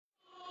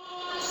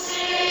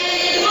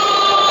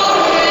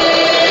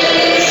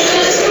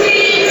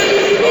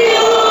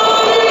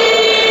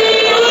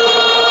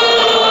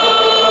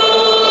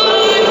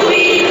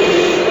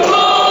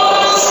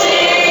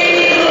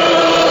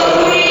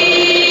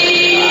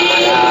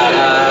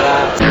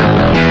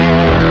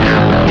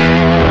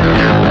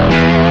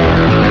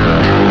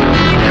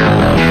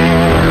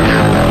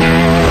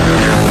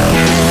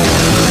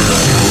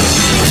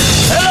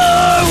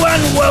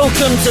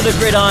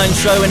Gridiron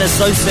Show in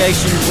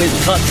association with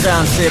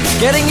Touchdown Trips,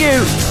 getting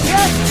you,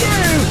 yes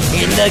you,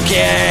 in the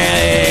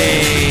game.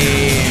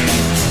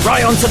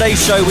 Right, on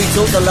today's show, we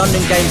talk the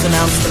London Games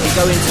announcement and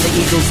go into the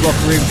Eagles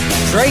locker room,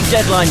 trade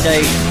deadline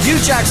day, Hugh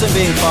Jackson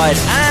being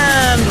fired,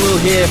 and we'll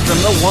hear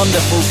from the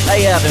wonderful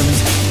Kay Adams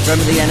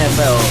from the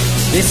NFL.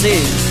 This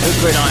is the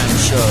Gridiron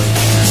Show.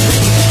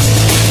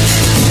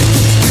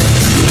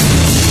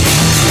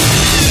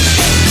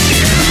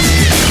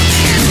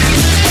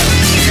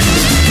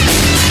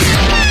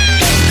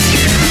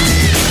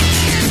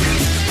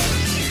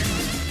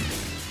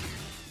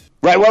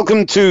 Right,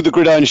 welcome to the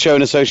Gridiron Show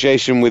in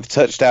association with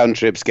Touchdown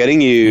Trips,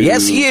 getting you...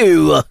 Yes,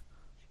 you!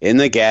 ...in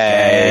the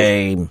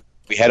game.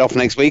 We head off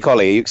next week,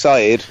 Ollie. Are you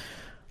excited?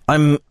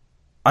 I'm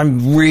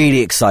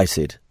really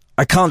excited.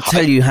 I can't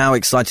tell you how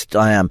excited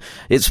I am.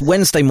 It's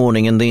Wednesday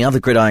morning and the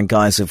other Gridiron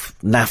guys have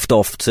naffed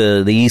off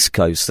to the East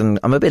Coast, and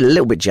I'm a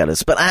little bit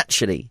jealous, but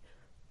actually,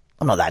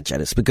 I'm not that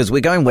jealous because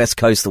we're going West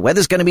Coast. The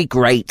weather's going to be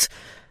great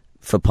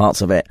for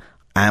parts of it,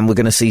 and we're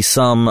going to see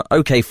some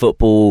okay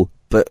football,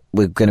 but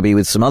we're going to be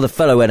with some other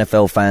fellow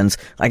NFL fans.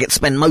 I get to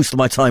spend most of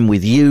my time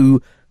with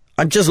you.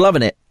 I'm just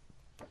loving it.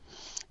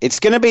 It's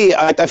going to be,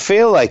 I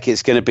feel like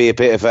it's going to be a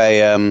bit of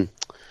a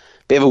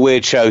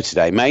weird show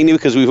today, mainly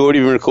because we've already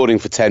been recording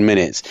for 10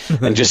 minutes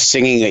and just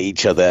singing at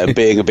each other and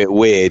being a bit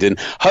weird. And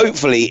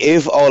hopefully,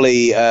 if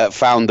Ollie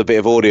found a bit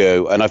of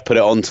audio and I've put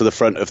it onto the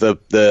front of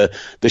the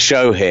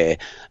show here,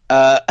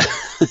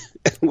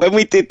 when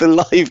we did the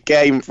live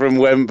game from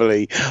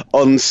Wembley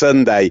on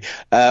Sunday,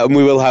 and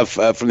we will have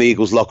from the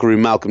Eagles locker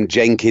room Malcolm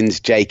Jenkins,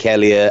 Jake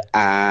Elliott,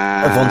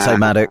 and Avonte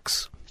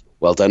Maddox.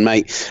 Well done,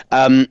 mate.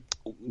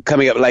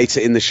 Coming up later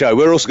in the show,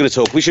 we're also going to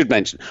talk. We should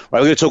mention, right?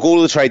 We're going to talk all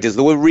of the trade deals.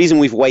 The reason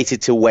we've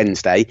waited till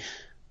Wednesday.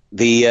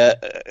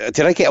 Did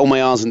I get all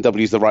my R's and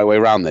W's the right way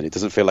around? Then it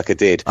doesn't feel like I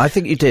did. I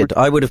think you did.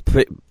 I would have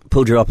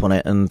pulled you up on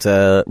it and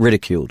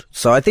ridiculed.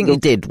 So I think you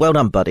did. Well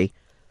done, buddy.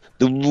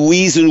 The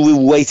reason we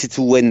waited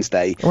till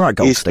Wednesday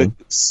is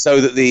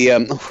so that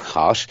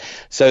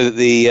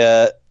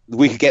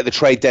we could get the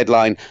trade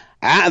deadline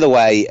out of the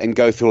way and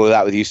go through all of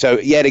that with you. So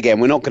yet again,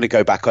 we're not going to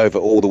go back over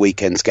all the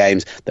weekend's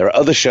games. There are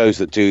other shows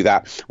that do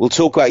that. We'll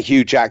talk about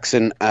Hugh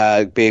Jackson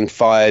being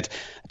fired,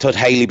 Todd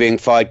Haley being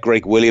fired,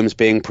 Greg Williams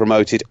being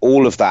promoted,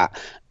 all of that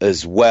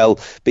as well.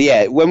 But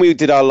yeah, when we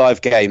did our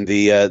live game,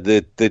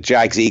 the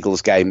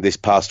Jags-Eagles game this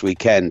past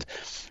weekend,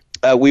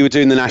 we were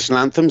doing the national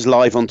anthems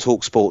live on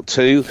TalkSport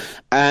 2,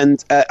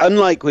 and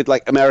unlike with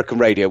like American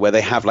radio where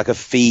they have like a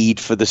feed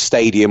for the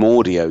stadium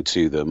audio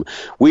to them,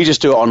 we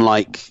just do it on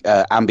like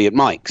ambient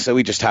mics. So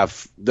we just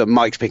have the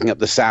mics picking up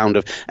the sound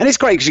of, and it's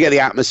great because you get the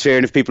atmosphere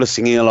and if people are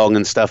singing along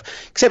and stuff.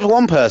 Except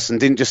one person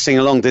didn't just sing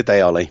along, did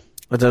they, Ollie?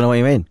 I don't know what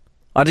you mean.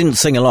 I didn't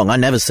sing along. I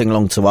never sing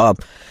along to our...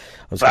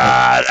 You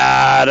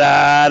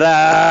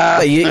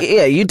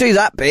do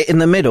that bit in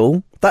the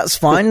middle. That's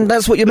fine.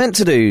 That's what you're meant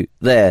to do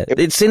there.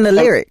 It's in the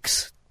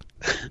lyrics.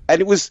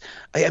 And it was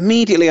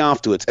immediately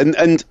afterwards.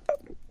 And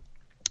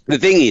the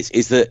thing is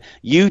that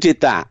you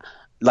did that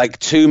like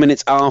 2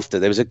 minutes after.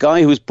 There was a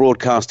guy who was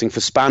broadcasting for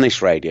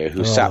Spanish radio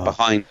who sat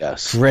behind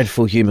us.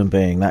 Dreadful human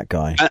being, that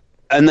guy.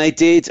 And they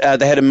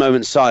had a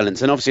moment's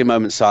silence, and obviously a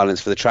moment's silence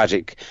for the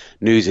tragic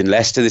news in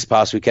Leicester this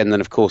past weekend,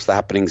 and of course the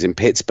happenings in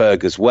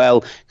Pittsburgh as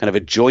well, kind of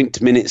a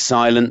joint minute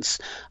silence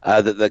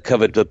that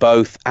covered the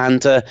both.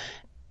 And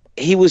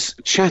he was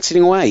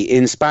chatting away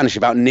in Spanish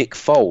about Nick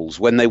Foles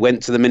when they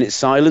went to the minute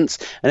silence,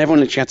 and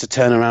everyone literally had to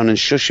turn around and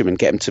shush him and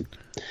get him to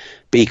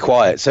be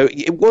quiet. So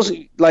it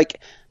wasn't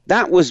like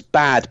that was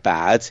bad.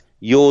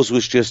 Yours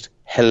was just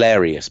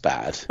hilarious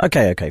bad.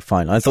 Okay,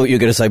 fine. I thought you were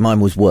going to say mine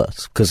was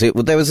worse, because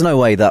there was no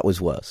way that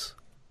was worse.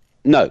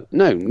 No,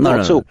 not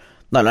at all.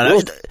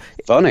 No.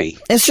 Funny.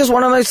 It's just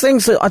one of those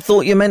things that I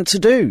thought you meant to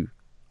do.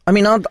 I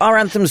mean, our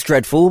anthem's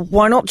dreadful.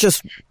 Why not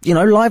just,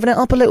 liven it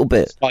up a little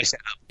bit? Spice it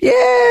up.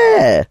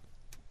 Yeah.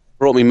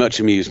 Brought me much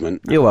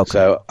amusement. You're welcome.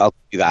 So I'll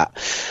do that.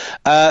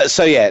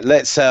 So yeah,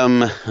 let's.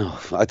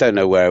 I don't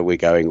know where we're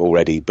going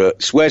already,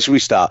 but where should we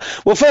start?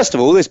 Well, first of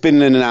all, there's been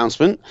an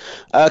announcement,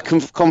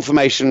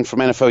 confirmation from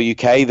NFL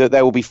UK that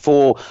there will be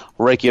 4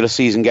 regular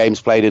season games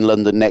played in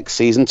London next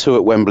season: 2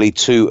 at Wembley,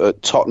 2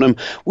 at Tottenham.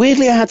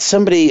 Weirdly, I had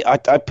somebody. I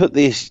put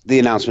the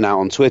announcement out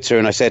on Twitter,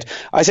 and I said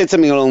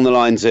something along the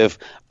lines of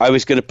I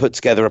was going to put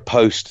together a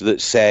post that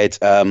said.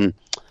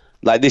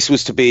 Like this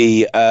was to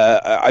be,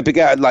 I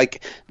began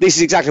like this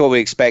is exactly what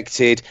we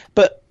expected.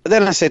 But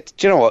then I said,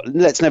 do you know what?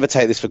 Let's never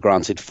take this for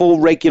granted.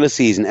 4 regular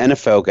season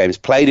NFL games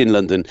played in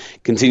London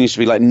continues to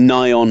be like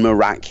nigh on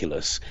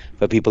miraculous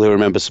for people who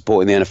remember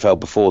supporting the NFL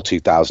before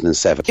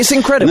 2007. It's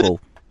incredible.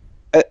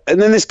 And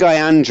then this guy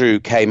Andrew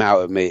came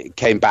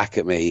back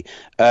at me,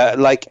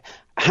 like.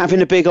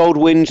 Having a big old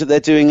whinge that they're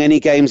doing any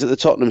games at the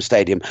Tottenham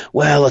Stadium.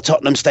 Well, the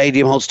Tottenham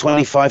Stadium holds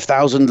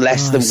 25,000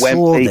 less than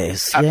Wembley.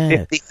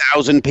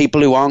 50,000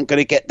 people who aren't going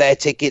to get their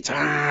tickets.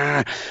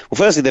 Well,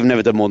 firstly, they've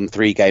never done more than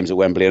 3 games at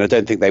Wembley, and I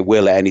don't think they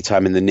will at any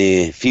time in the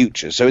near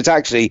future. So it's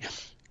actually,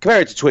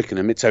 compared to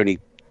Twickenham, it's only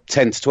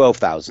 10 to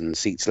 12,000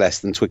 seats less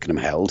than Twickenham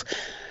held.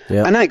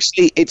 Yeah. And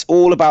actually, it's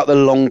all about the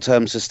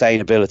long-term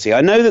sustainability.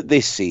 I know that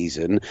this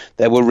season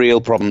there were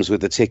real problems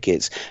with the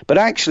tickets, but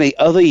actually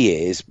other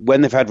years,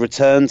 when they've had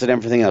returns and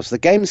everything else, the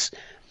games,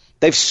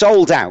 they've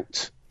sold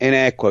out, in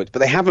air quotes, but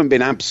they haven't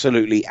been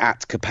absolutely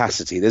at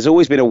capacity. There's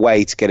always been a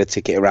way to get a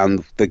ticket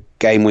around the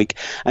game week.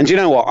 And do you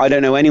know what? I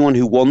don't know anyone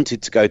who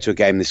wanted to go to a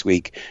game this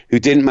week who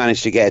didn't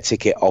manage to get a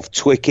ticket off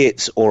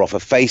Twickets or off a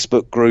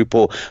Facebook group,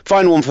 or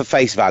find one for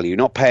face value,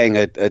 not paying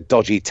a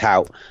dodgy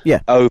tout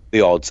over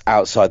the odds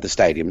outside the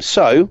stadium.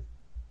 So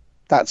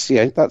that's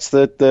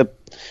the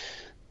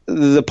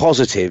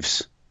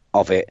positives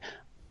of it.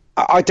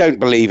 I don't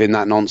believe in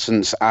that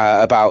nonsense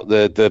about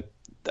the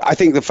I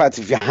think the fact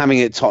if you're having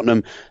it at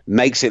Tottenham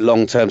makes it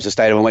long-term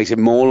sustainable, makes it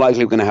more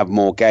likely we're going to have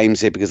more games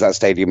here because that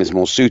stadium is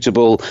more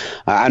suitable,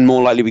 and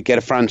more likely we get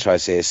a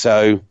franchise here.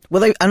 So,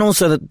 and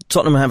also that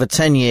Tottenham have a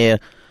 10-year,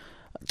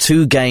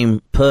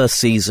 2-game per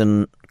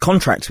season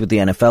contract with the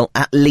NFL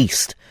at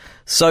least.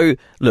 So,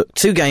 look,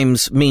 2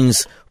 games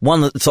means, one,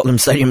 that the Tottenham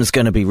Stadium is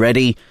going to be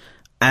ready,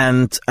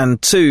 and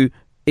 2,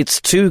 it's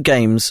 2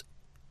 games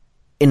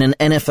in an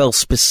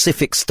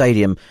NFL-specific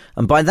stadium,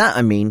 and by that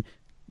I mean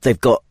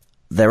they've got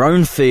their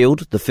own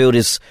field. The field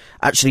is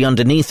actually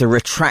underneath a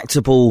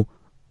retractable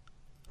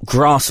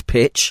grass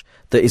pitch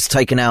that is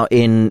taken out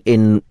in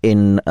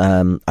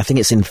I think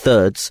it's in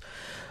thirds,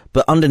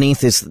 but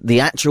underneath is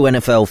the actual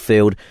NFL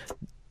field.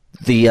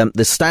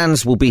 The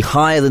stands will be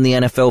higher than the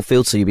NFL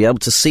field, so you'll be able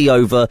to see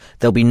over.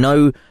 There'll be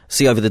no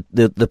see over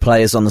the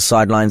players on the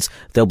sidelines.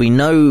 There'll be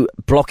no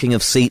blocking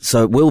of seats,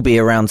 so it will be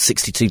around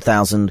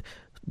 62,000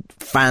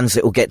 fans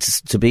that will get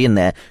to be in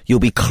there. You'll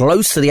be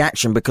close to the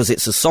action because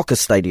it's a soccer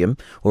stadium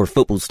or a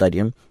football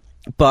stadium,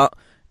 but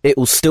it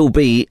will still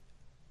be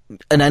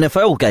an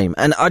NFL game,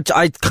 and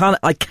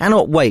I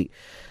cannot wait.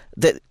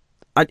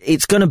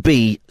 It's going to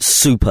be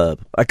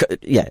superb.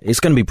 It's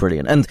going to be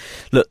brilliant. And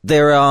look,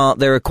 there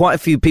are quite a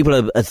few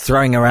people are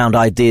throwing around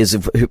ideas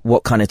of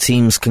what kind of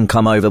teams can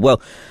come over.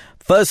 Well,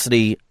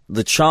 firstly,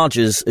 the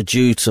Chargers are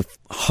due to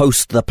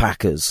host the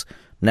Packers.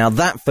 Now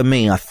that, for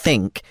me, I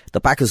think the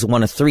Packers are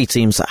one of 3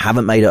 teams that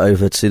haven't made it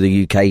over to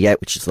the UK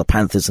yet, which is the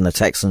Panthers and the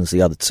Texans,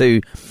 the other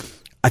 2.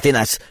 I think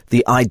that's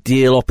the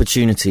ideal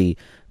opportunity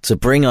to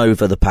bring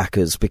over the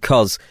Packers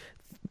because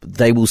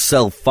they will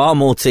sell far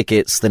more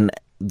tickets than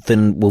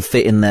will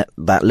fit in that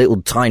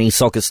little tiny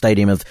soccer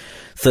stadium of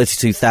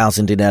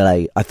 32,000 in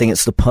LA. I think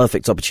it's the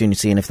perfect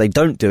opportunity, and if they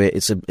don't do it,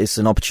 it's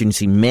an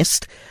opportunity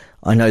missed.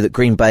 I know that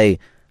Green Bay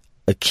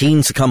are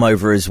keen to come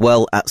over as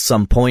well at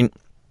some point.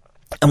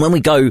 And when we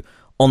go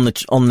on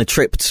the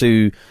trip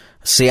to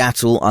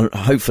Seattle, and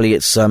hopefully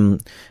it's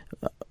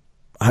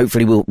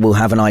hopefully we'll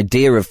have an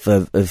idea of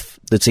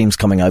the teams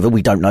coming over.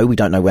 We don't know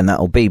when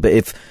that'll be, but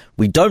if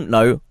we don't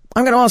know,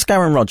 I'm going to ask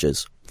Aaron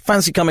Rodgers.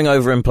 Fancy coming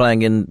over and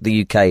playing in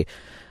the UK?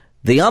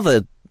 The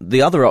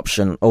other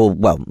option, or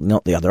well,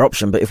 not the other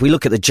option, but if we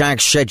look at the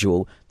Jags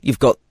schedule, you've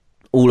got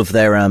all of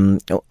their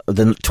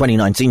the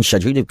 2019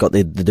 schedule. You've got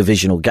the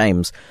divisional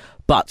games,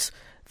 but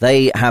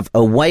they have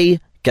away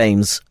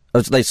games.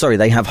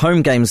 They have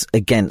home games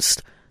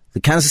against the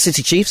Kansas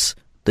City Chiefs,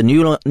 the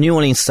New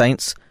Orleans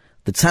Saints,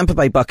 the Tampa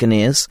Bay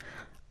Buccaneers,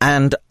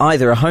 and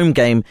either a home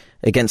game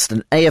against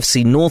an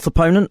AFC North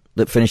opponent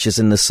that finishes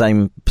in the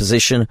same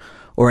position,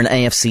 or an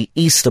AFC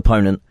East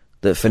opponent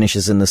that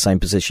finishes in the same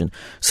position.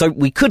 So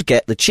we could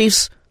get the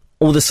Chiefs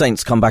or the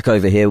Saints come back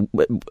over here,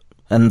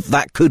 and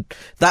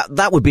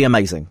that would be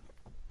amazing.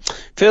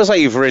 Feels like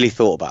you've really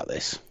thought about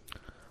this.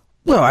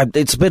 Well,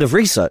 it's a bit of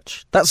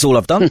research. That's all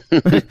I've done.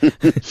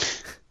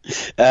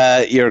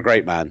 You're a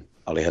great man,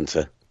 Ollie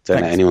Hunter.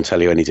 Don't let anyone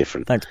tell you any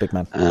different. Thanks, big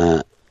man.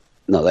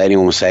 Not that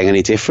anyone was saying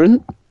any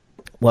different.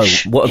 Well,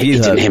 what have you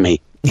heard? Didn't hear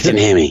me. You didn't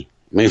hear me.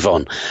 Move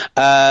on.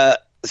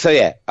 So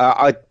yeah,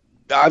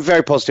 I'm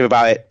very positive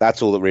about it.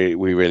 That's all that we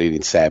really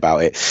need to say about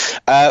it.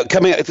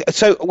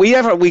 So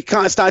we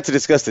kind of started to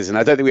discuss this, and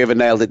I don't think we ever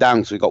nailed it down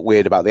because we got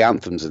weird about the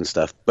anthems and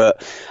stuff.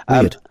 But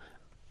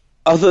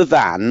other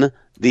than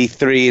the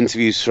 3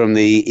 interviews from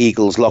the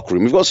Eagles locker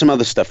room, we've got some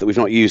other stuff that we've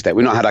not used there.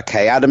 We've not had our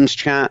Kay Adams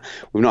chat.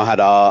 We've not had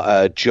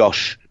our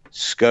Josh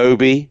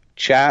Scobie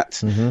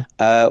chat.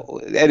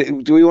 Mm-hmm.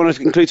 Do we want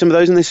to include some of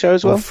those in this show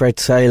as well? Fred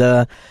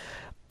Taylor.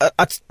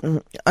 I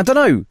don't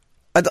know.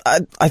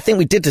 I think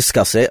we did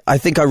discuss it. I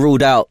think I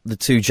ruled out the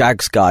 2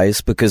 Jags guys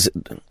because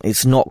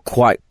it's not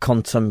quite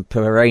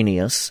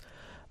contemporaneous.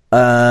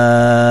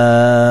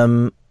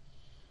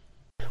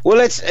 Well,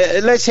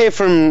 let's hear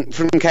from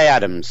Kay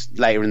Adams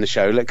later in the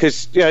show,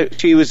 because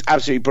she was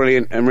absolutely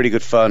brilliant and really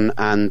good fun,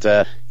 and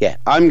I'm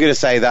going to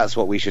say that's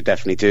what we should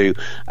definitely do.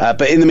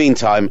 But in the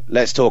meantime,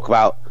 let's talk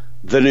about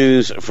the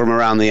news from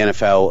around the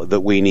NFL that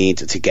we need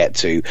to get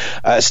to.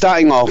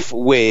 Starting off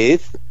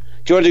with,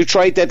 do you want to do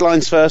trade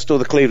deadlines first or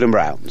the Cleveland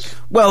Browns?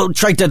 Well,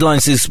 trade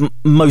deadlines is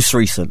most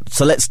recent,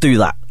 so let's do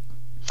that.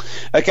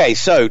 Okay,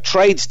 so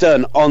trades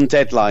done on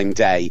deadline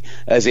day,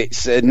 as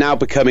it's now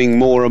becoming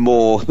more and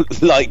more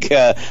like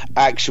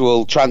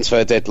actual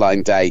transfer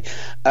deadline day.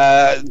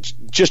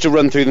 Just to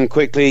run through them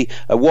quickly,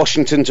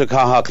 Washington took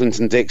Ha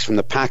Clinton-Dix from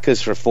the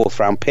Packers for a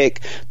 4th-round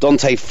pick.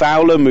 Dante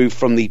Fowler moved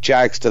from the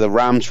Jags to the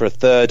Rams for a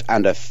 3rd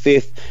and a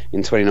 5th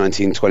in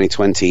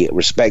 2019-2020,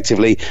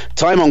 respectively.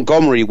 Ty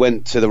Montgomery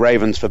went to the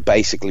Ravens for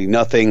basically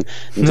nothing.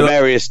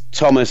 Demaryius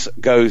Thomas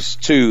goes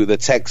to the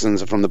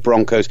Texans from the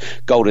Broncos.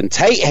 Golden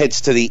Tate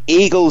heads to the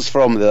Eagles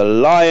from the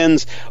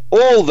Lions.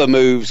 All the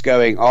moves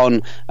going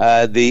on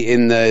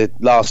in the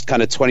last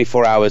kind of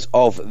 24 hours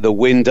of the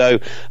window.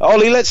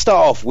 Ollie, let's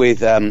start off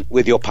with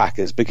your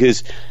Packers,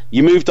 because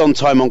you moved on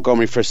Ty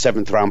Montgomery for a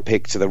 7th-round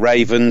pick to the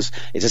Ravens.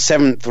 It's a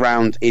 7th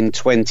round in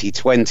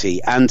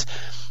 2020, and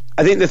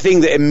I think the thing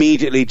that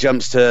immediately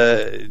jumps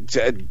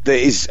that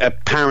is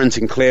apparent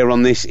and clear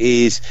on this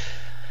is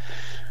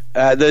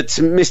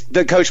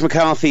that Coach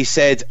McCarthy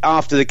said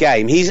after the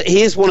game,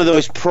 he is one of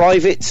those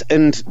private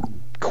and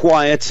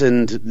quiet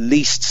and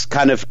least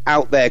kind of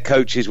out there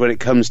coaches when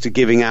it comes to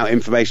giving out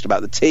information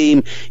about the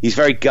team. He's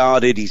very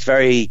guarded.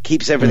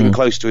 Keeps everything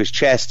close to his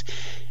chest.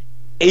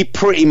 He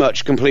pretty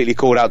much completely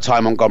called out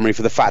Ty Montgomery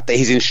for the fact that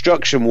his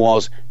instruction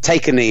was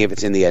take a knee if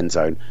it's in the end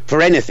zone. For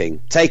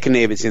anything, take a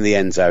knee if it's in the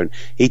end zone.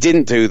 He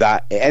didn't do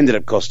that. It ended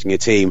up costing a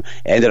team.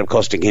 It ended up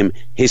costing him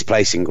his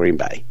place in Green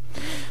Bay.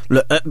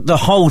 Look, the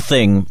whole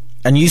thing,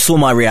 and you saw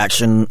my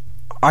reaction,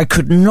 I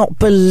could not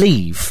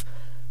believe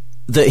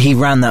that he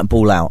ran that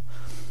ball out.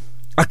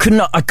 I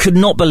could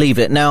not believe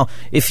it. Now,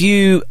 if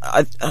you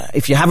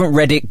haven't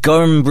read it,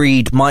 go and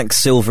read Mike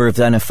Silver of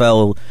the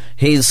NFL,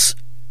 his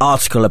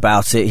article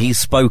about it. He's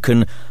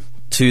spoken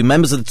to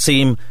members of the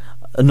team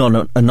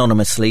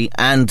anonymously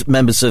and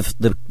members of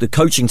the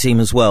coaching team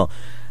as well,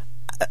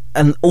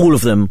 and all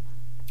of them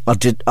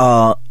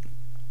are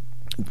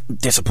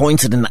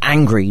disappointed and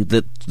angry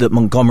that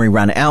Montgomery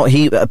ran it out.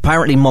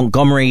 Apparently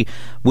Montgomery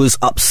was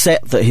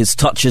upset that his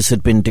touches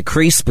had been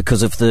decreased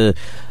because of the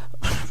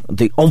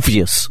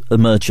obvious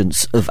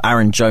emergence of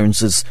Aaron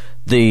Jones as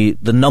the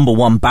number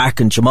one back,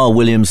 and Jamal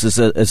Williams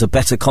as a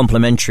better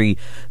complementary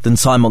than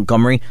Ty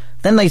Montgomery.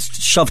 Then they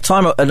shoved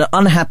an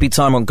unhappy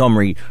Ty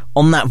Montgomery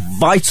on that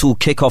vital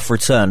kickoff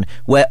return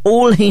where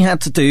all he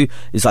had to do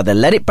is either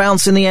let it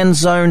bounce in the end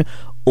zone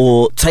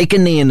or take a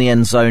knee in the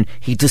end zone.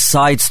 He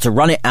decides to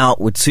run it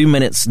out with 2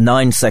 minutes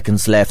 9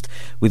 seconds left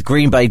with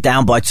Green Bay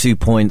down by 2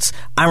 points.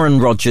 Aaron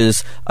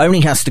Rodgers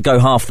only has to go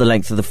half the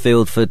length of the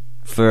field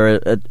for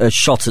a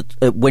shot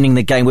at winning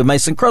the game with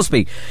Mason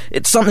Crosby.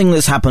 It's something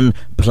that's happened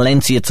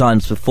plenty of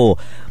times before.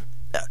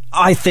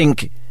 I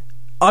think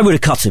I would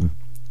have cut him.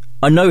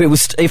 I know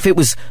if it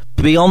was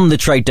beyond the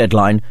trade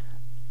deadline,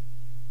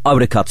 I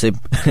would have cut him.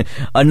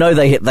 I know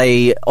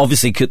they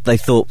obviously could. They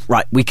thought,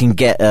 right, we can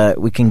get a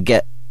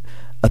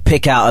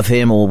pick out of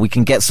him, or we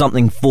can get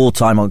something for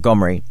Ty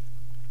Montgomery.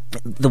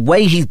 The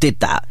way he did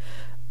that,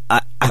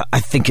 I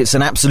think he's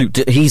an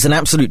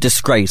absolute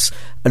disgrace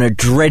and a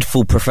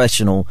dreadful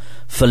professional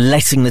for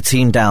letting the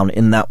team down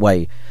in that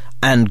way.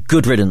 And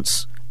good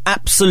riddance,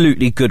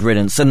 absolutely good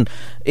riddance. And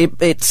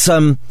it's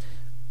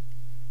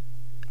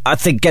I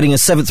think getting a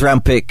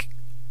 7th-round pick,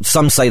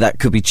 some say that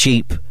could be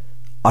cheap.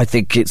 I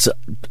think it's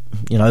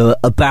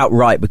about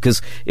right,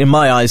 because in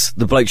my eyes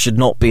the bloke should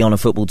not be on a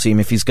football team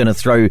if he's going to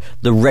throw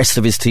the rest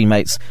of his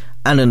teammates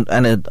and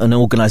an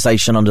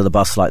organisation under the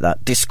bus like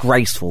that.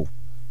 Disgraceful.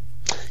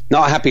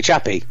 Not a happy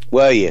chappy,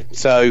 were you?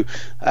 So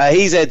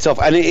he's heads off,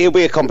 and he'll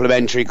be a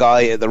complimentary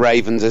guy at the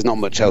Ravens. There's not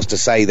much else to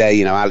say there.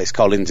 Alex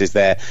Collins is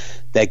their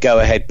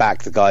go-ahead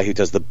back, the guy who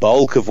does the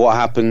bulk of what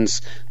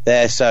happens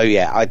there. So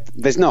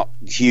there's not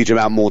a huge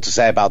amount more to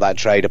say about that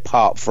trade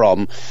apart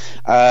from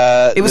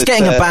it was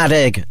getting a bad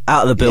egg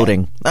out of the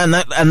building, and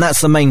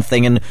that's the main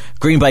thing. And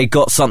Green Bay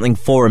got something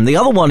for him. The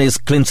other one is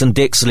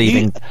Clinton-Dix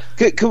leaving.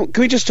 Can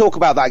we just talk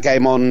about that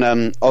game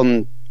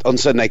on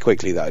Sunday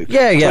quickly, though?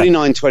 Yeah.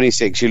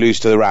 29-26, you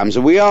lose to the Rams,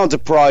 and we are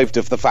deprived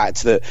of the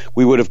fact that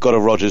we would have got a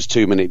Rodgers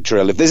 2-minute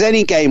drill. If there's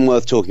any game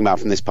worth talking about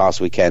from this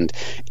past weekend,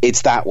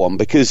 it's that one,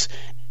 because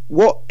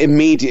what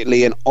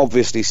immediately and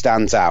obviously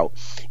stands out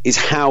is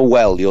how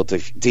well your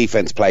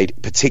defense played,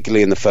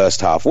 particularly in the first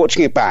half.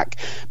 Watching it back,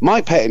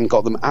 Mike Pettin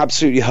got them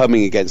absolutely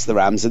humming against the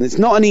Rams, and it's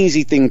not an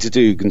easy thing to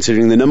do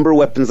considering the number of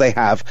weapons they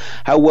have,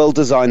 how well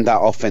designed that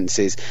offense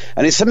is.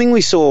 And it's something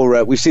we've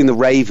seen the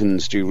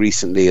Ravens do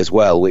recently as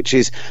well, which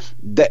is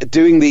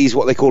doing these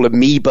what they call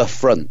amoeba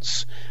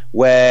fronts,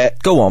 where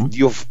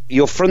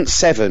your front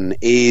seven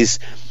is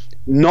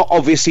not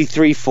obviously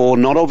 3-4,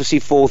 not obviously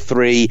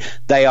 4-3.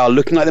 They are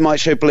looking like they might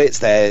show blitz.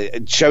 They're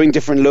showing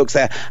different looks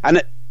there,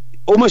 and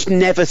almost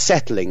never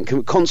settling,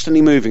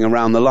 constantly moving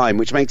around the line,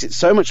 which makes it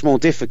so much more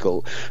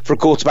difficult for a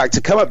quarterback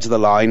to come up to the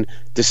line,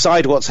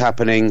 decide what's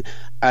happening,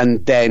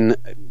 and then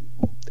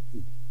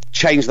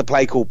change the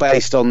play call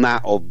based on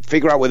that, or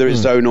figure out whether it's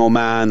zone or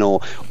man,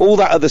 or all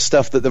that other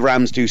stuff that the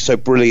Rams do so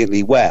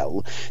brilliantly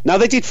well. Now,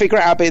 they did figure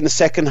it out a bit in the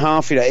second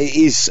half. It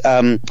is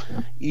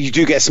you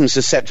do get some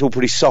susceptible,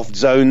 pretty soft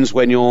zones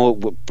when you're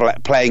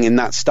playing in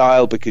that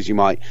style, because you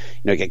might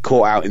get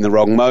caught out in the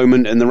wrong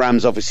moment, and the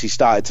Rams obviously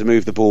started to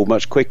move the ball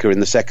much quicker in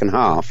the second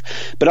half.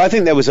 But I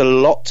think there was a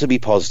lot to be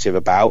positive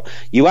about.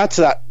 You add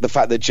to that the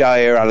fact that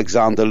Jair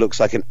Alexander looks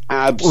like an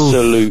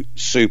absolute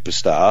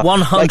superstar.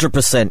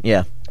 100%,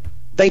 yeah.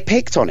 They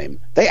picked on him.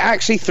 They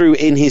actually threw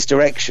in his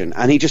direction,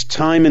 and he just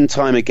time and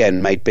time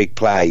again made big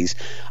plays.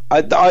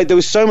 There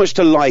was so much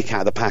to like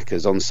out of the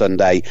Packers on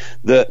Sunday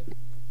that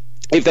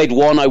if they'd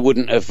won, I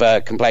wouldn't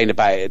have complained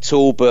about it at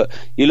all. But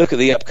you look at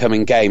the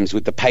upcoming games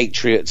with the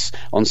Patriots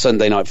on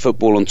Sunday Night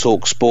Football on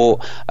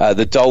TalkSport,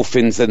 the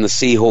Dolphins, then the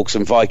Seahawks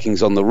and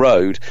Vikings on the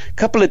road. A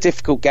couple of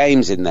difficult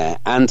games in there,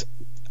 and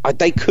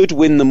they could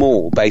win them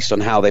all based on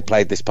how they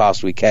played this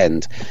past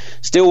weekend.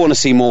 Still want to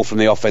see more from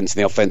the offense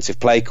and the offensive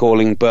play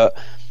calling, but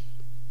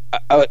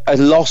a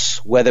loss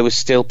where there was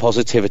still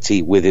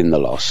positivity within the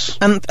loss.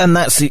 And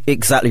that's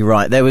exactly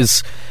right. It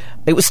was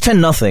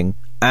 10-0,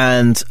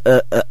 and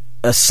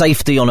a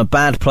safety on a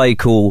bad play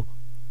call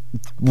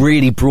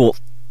really brought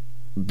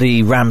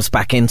the Rams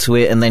back into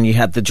it, and then you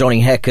had the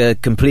Johnny Hecker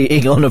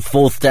completing on a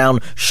fourth down,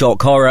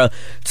 shock horror.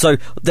 So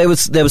there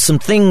was some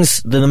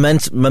things.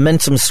 The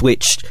momentum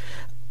switched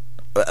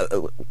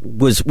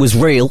was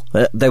real.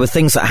 There were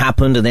things that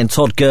happened, and then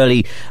Todd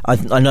Gurley,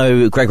 I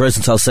know Greg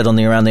Rosenthal said on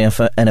the Around the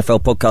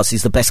NFL podcast,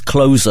 he's the best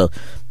closer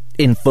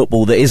in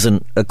football that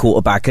isn't a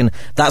quarterback, and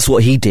that's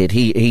what he did.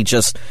 He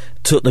just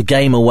took the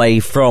game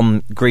away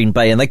from Green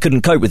Bay, and they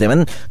couldn't cope with him.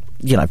 And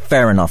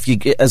fair enough. You,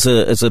 as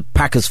a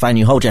Packers fan,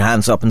 you hold your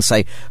hands up and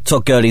say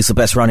Todd Gurley's the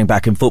best running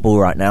back in football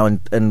right now,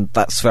 and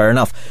that's fair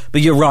enough.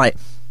 But you're right.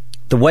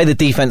 The way the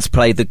defense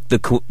played,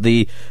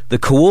 the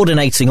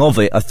coordinating of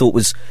it, I thought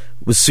was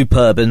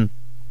superb. And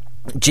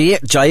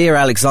Jair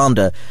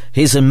Alexander,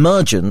 his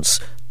emergence,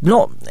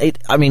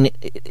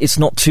 it's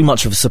not too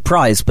much of a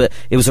surprise, but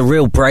it was a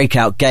real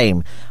breakout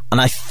game,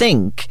 and I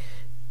think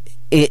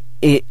it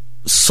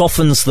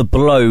softens the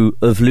blow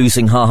of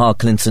losing HaHa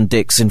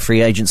Clinton-Dix in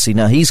free agency.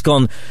 Now, he's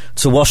gone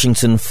to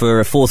Washington for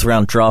a 4th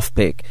round draft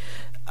pick.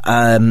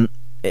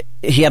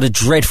 He had a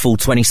dreadful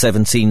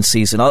 2017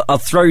 season. I'll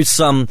throw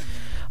some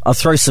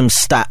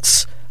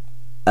stats,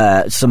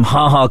 some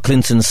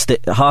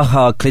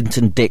HaHa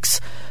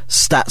Clinton-Dix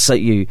stats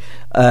at you.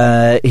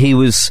 He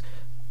was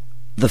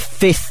the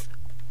 5th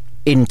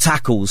in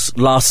tackles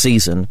last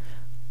season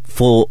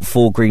for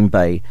Green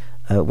Bay.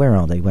 Where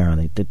are they?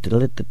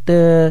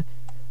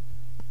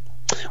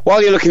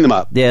 While you're looking them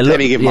up, let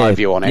me give my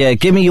view on it. Yeah,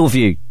 give me your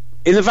view.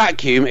 In the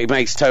vacuum, it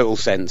makes total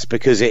sense,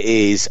 because it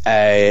is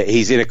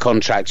he's in a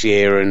contract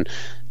year, and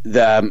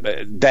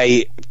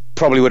they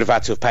probably would have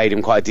had to have paid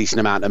him quite a decent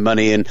amount of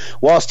money. And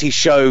whilst he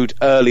showed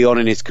early on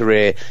in his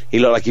career he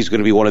looked like he was going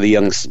to be one of the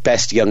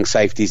best young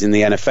safeties in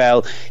the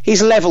NFL,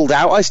 he's levelled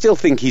out. I still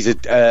think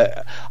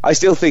I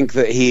still think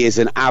that he is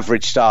an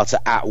average starter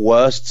at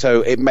worst,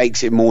 so it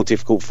makes it more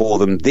difficult for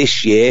them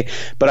this year.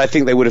 But I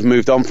think they would have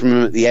moved on from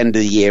him at the end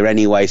of the year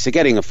anyway, so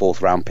getting a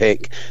 4th round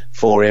pick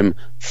for him,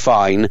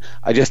 fine.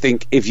 I just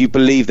think if you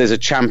believe there's a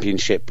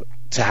championship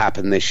to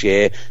happen this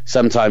year,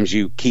 sometimes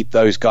you keep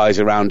those guys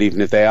around even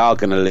if they are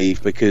going to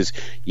leave, because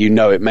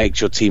it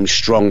makes your team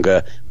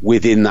stronger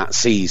within that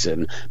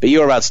season. But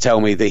you're about to tell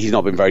me that he's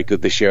not been very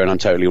good this year, and I'm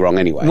totally wrong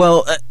anyway.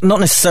 Well, not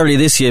necessarily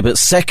this year, but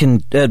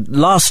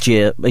last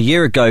year, a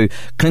year ago,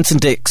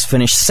 Clinton-Dix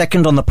finished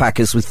 2nd on the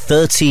Packers with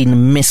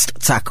 13 missed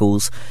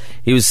tackles.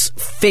 He was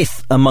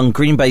 5th among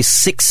Green Bay's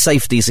 6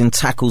 safeties in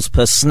tackles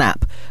per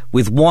snap,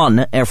 with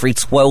 1 every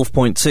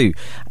 12.2.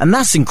 And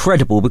that's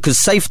incredible, because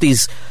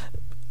safeties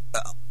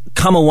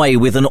come away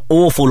with an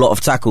awful lot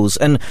of tackles.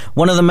 And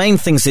one of the main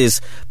things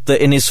is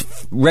that in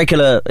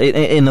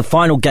the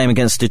final game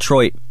against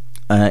Detroit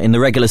in the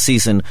regular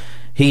season,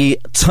 he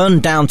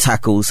turned down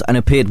tackles and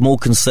appeared more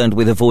concerned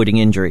with avoiding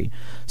injury.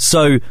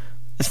 So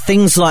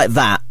things like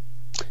that,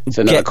 it's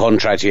another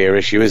contract year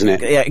issue, isn't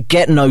it? Yeah,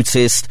 get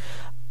noticed.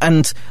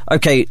 And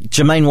okay,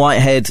 Jermaine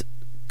Whitehead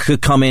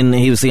could come in.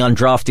 He was the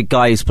undrafted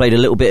guy who's played a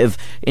little bit of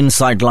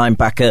inside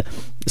linebacker.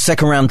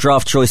 2nd round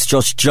draft choice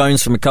Josh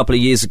Jones from a couple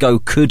of years ago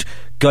could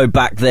go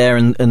back there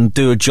and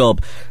do a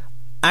job.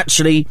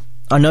 Actually,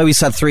 I know he's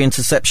had 3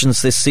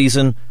 interceptions this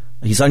season.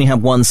 He's only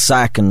had 1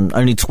 sack and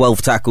only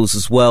 12 tackles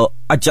as well.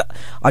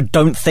 I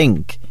don't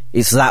think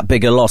it's that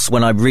big a loss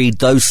when I read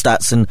those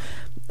stats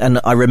and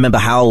I remember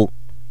how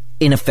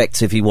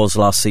ineffective he was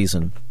last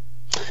season.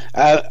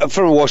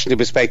 From a Washington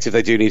perspective,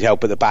 they do need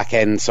help at the back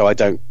end, so I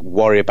don't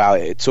worry about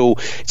it at all.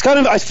 It's kind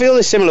of, I feel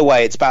a similar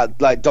way. It's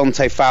about like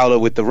Dante Fowler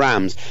with the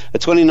Rams, a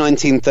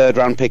 2019 3rd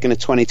round pick and a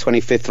 2020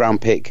 5th round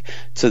pick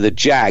to the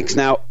Jags.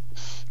 Now,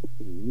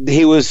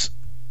 he was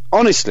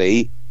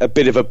honestly a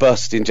bit of a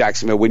bust in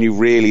Jacksonville when you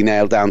really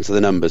nail down to the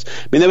numbers.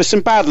 I mean, there was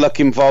some bad luck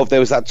involved. There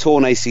was that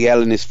torn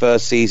ACL in his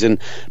first season,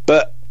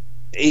 but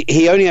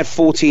he only had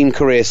 14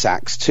 career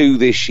sacks, 2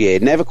 this year,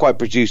 never quite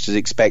produced as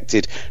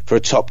expected for a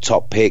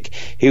top pick.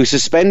 He was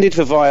suspended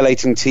for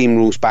violating team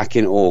rules back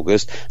in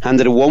August,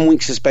 handed a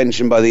 1-week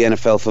suspension by the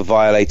NFL for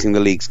violating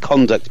the league's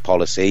conduct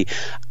policy.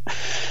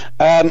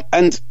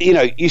 And, you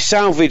know, you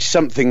salvage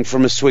something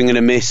from a swing and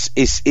a miss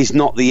is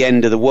not the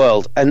end of the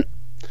world. And,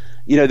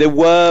 you know, there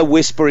were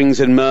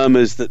whisperings and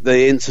murmurs that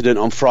the incident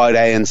on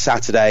Friday and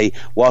Saturday,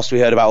 whilst we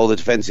heard about all the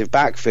defensive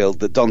backfield,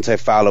 that Dante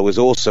Fowler was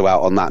also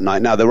out on that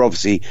night. Now, they're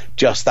obviously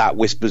just that,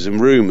 whispers and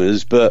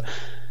rumours, but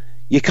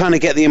you kind of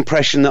get the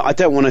impression that, I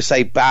don't want to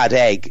say bad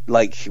egg,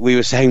 like we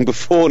were saying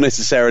before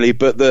necessarily,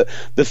 but the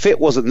fit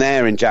wasn't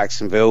there in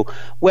Jacksonville,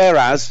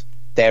 whereas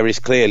there is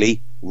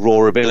clearly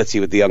raw ability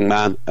with the young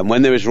man, and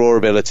when there is raw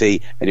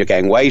ability and you're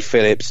getting Wade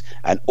Phillips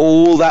and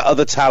all that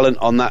other talent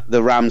on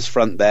the Rams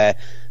front there,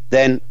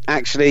 then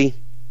actually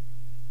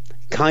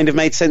kind of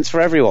made sense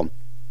for everyone.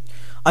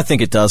 I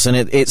think it does, and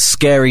it's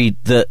scary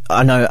that,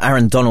 I know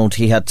Aaron Donald,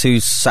 he had 2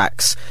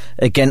 sacks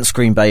against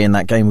Green Bay in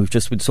that game we've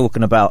just been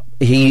talking about.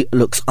 He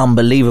looks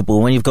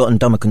unbelievable. When you've got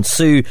Ndamukong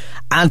Suh,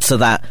 add to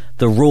that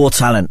the raw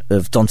talent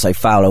of Dante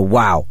Fowler.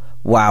 Wow.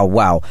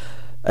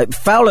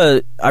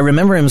 Fowler, I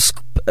remember him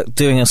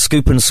doing a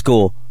scoop and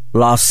score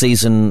last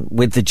season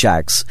with the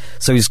Jags.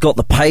 So he's got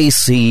the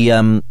pace. He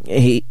can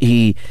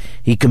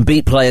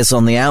beat players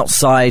on the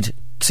outside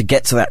to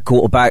get to that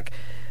quarterback.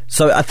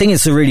 So I think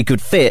it's a really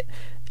good fit.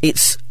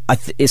 It's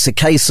a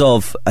case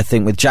of, I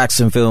think, with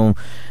Jacksonville,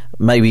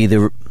 maybe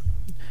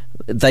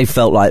they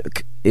felt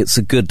like it's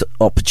a good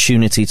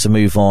opportunity to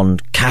move on,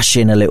 cash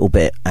in a little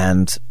bit,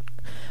 and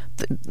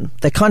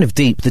they're kind of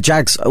deep. The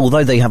Jags,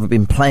 although they haven't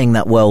been playing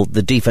that well,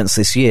 the defense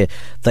this year,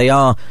 they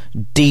are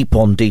deep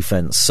on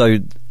defense. So,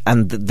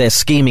 and their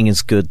scheming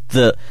is good,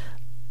 that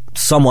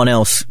someone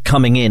else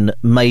coming in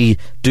may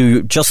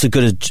do just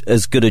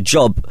as good a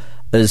job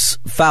as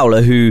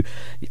Fowler, who,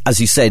 as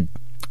you said,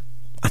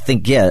 I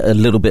think, a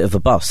little bit of a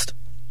bust.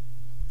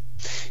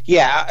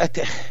 Yeah,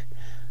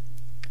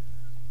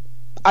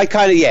 I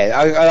kind of,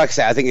 like I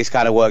say, I think this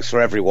kind of works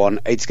for everyone.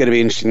 It's going to be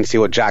interesting to see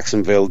what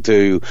Jacksonville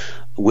do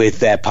with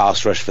their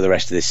pass rush for the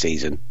rest of this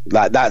season.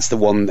 That's the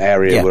one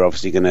area we're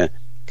obviously going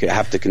to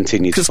have to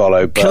continue to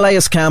follow. But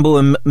Calais Campbell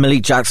and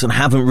Malik Jackson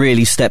haven't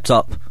really stepped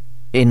up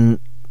in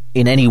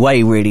any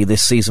way really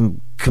this season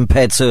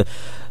compared to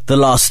the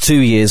last 2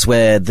 years,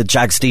 where the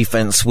Jags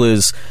defense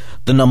was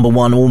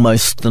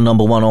almost the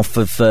number one off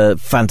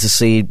of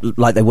fantasy,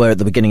 like they were at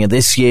the beginning of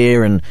this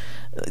year, and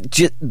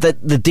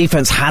the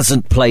defense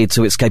hasn't played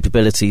to its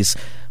capabilities.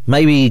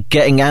 Maybe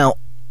getting out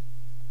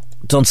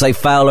Dante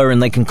Fowler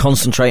and they can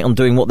concentrate on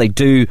doing what they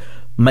do,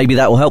 maybe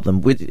that will help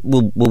them.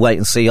 We'll wait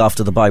and see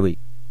after the bye week.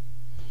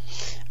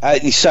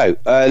 So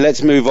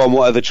let's move on.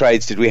 What other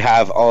trades did we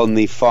have on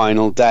the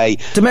final day?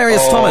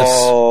 Demaryius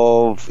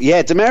Thomas.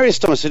 Yeah,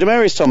 Demaryius Thomas. So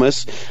Demaryius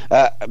Thomas,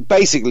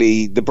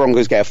 basically the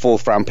Broncos get a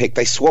 4th round pick.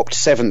 They swapped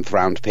 7th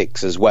round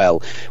picks as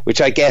well,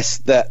 which I guess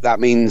that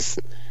means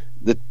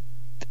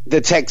the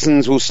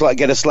Texans will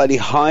get a slightly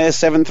higher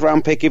 7th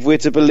round pick if we're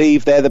to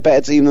believe they're the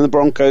better team than the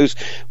Broncos,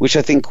 which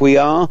I think we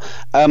are.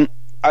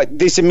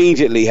 This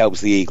immediately helps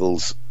the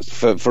Eagles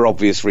for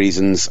obvious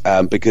reasons,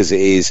 because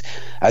it is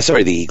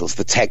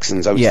the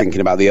Texans. I was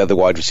thinking about the other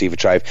wide receiver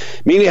trade.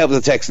 Immediately helps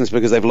the Texans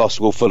because they've lost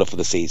Will Fuller for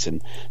the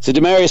season. So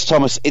Demaryius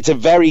Thomas, it's a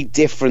very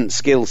different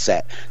skill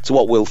set to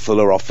what Will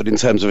Fuller offered in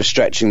terms of a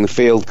stretching the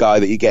field guy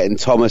that you get in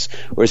Thomas,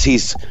 whereas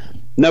he's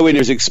nowhere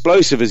near as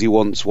explosive as he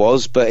once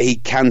was, but he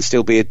can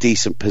still be a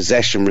decent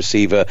possession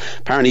receiver.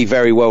 Apparently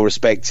very well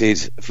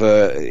respected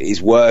for his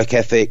work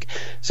ethic.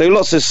 So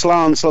lots of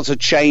slants, lots of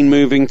chain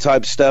moving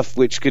type stuff,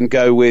 which can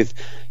go with,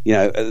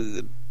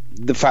 the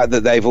fact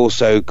that they've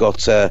also got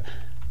the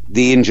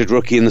injured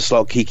rookie in the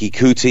slot, Kiki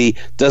Kuti,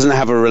 doesn't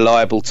have a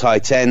reliable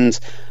tight end.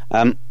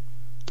 I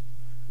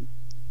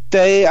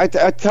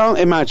can't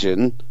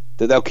imagine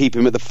that they'll keep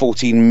him at the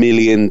 $14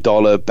 million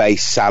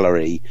base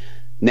salary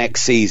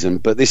next season,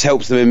 but this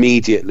helps them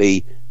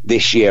immediately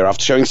this year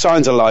after showing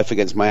signs of life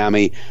against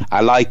Miami. I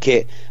like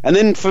it. And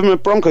then from a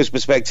Broncos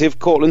perspective,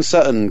 Cortland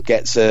Sutton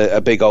gets a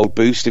big old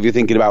boost if you're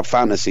thinking about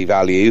fantasy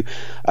value,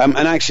 and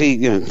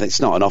actually it's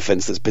not an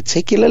offense that's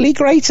particularly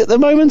great at the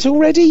moment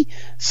already,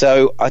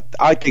 so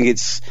I think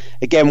it's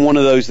again one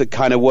of those that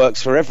kind of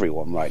works for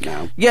everyone right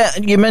now. Yeah,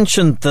 you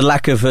mentioned the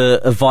lack of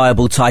a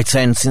viable tight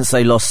end since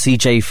they lost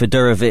CJ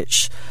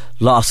Fedorovic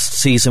last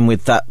season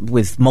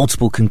with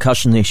multiple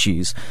concussion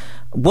issues.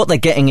 What they're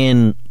getting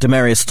in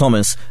Demaryius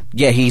Thomas,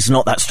 he's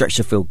not that stretch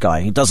the field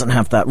guy. He doesn't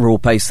have that raw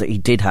pace that he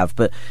did have,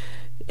 but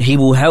he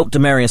will help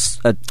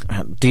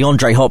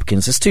DeAndre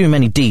Hopkins. There's too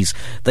many D's.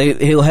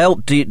 He'll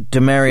help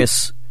DeAndre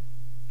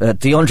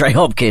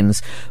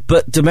Hopkins,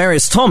 but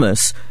Demaryius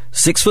Thomas,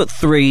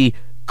 6'3",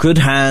 good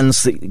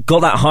hands, got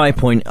that high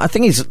point. I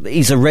think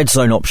he's a red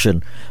zone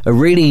option,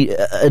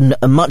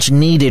 a much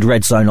needed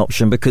red zone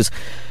option, because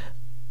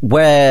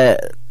where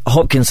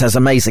Hopkins has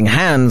amazing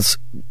hands,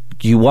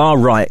 you are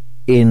right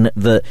in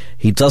that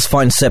he does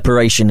find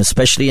separation,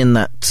 especially in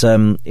that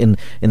in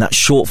that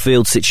short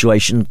field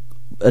situation.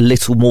 a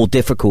little more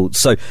difficult.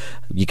 So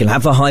you can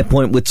have a high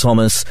point with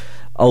Thomas.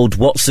 Old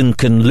Watson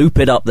can loop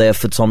it up there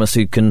for Thomas,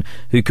 who can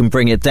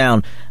bring it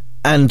down.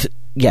 And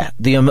yeah,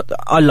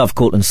 I love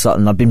Courtland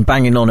Sutton. I've been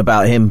banging on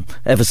about him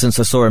ever since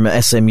I saw him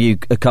at SMU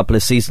a couple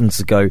of seasons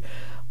ago.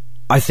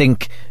 I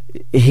think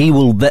he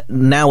will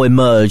now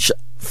emerge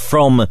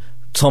from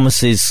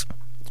Thomas's,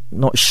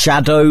 not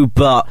shadow,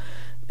 but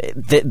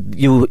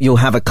you'll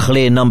have a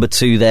clear number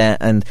 2 there,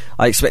 and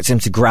I expect him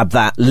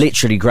to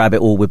literally grab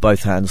it all with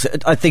both hands.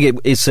 I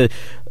think it's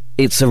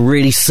a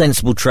really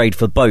sensible trade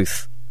for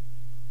both.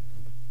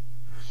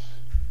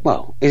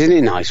 Well, isn't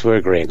it nice we're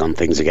agreeing on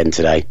things again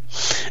today?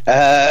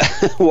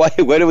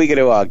 When are we going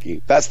to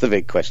argue? That's the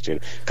big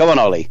question. Come on,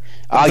 Ollie.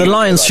 The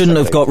Lions shouldn't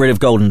have got rid of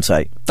Golden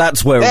Tate.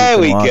 That's where there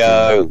we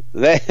go.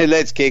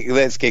 Let's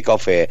kick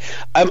off here.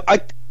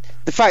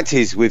 The fact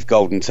is, with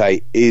Golden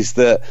Tate, is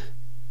that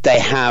they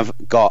have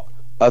got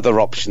other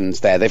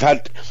options there. They've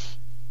had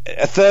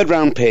a 3rd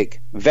round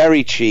pick,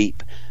 very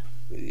cheap.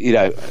 You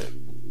know,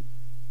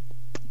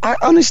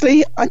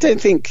 honestly, I don't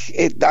think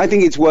I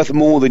think it's worth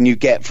more than you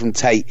get from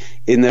Tate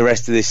in the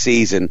rest of this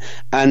season,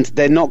 and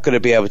they're not going to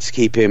be able to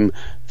keep him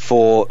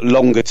for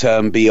longer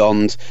term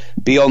beyond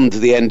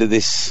the end of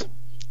this.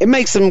 It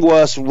makes them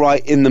worse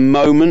right in the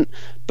moment,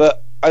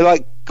 but I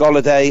like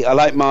Golladay, I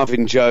like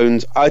Marvin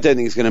Jones. I don't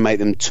think it's going to make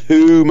them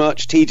too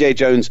much. TJ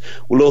Jones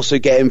will also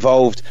get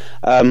involved.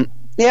 I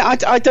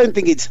don't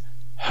think it's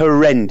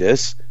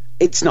horrendous.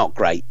 It's not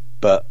great,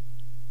 but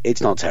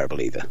it's not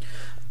terrible either.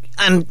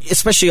 And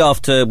especially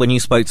after when you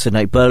spoke to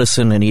Nate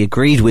Burleson and he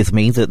agreed with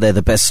me that they're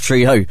the best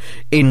trio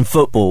in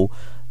football.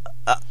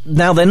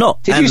 Now they're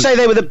not. Did you say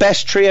they were the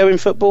best trio in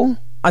football?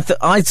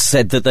 I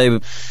said that they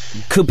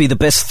could be the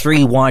best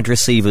 3 wide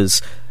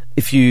receivers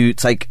if you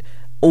take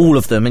all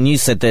of them, and you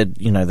said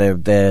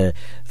they're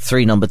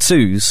 3 number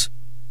 2s,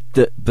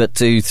 but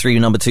do 3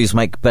 number 2s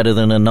make better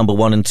than a number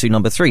 1 and 2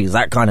 number 3s,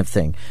 that kind of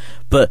thing.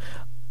 But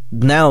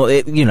now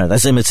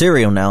that's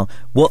immaterial now.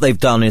 What they've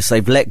done is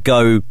they've let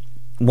go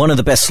one of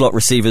the best slot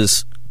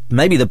receivers,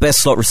 maybe the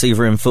best slot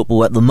receiver in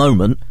football at the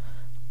moment,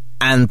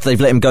 and they've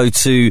let him go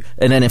to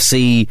an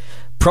NFC,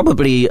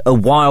 probably a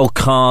wild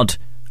card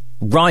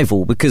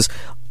rival, because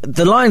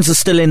the Lions are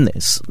still in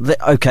this.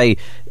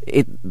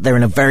 They're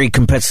in a very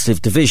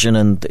competitive division,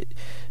 and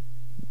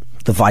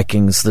the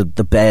Vikings, the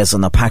Bears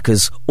and the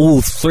Packers,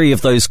 all 3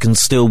 of those can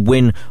still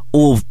win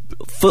or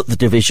foot the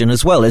division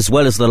as well as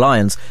the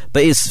Lions.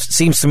 But it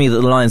seems to me that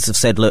the Lions have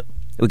said, look,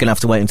 we're going to have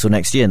to wait until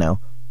next year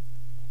now.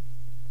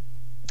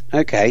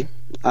 Okay.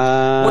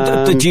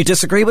 Did you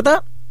disagree with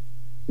that?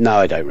 No,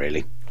 I don't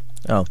really.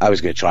 Oh. I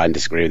was going to try and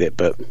disagree with it,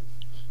 but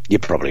you're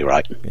probably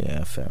right.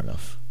 Yeah, fair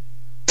enough.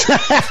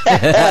 But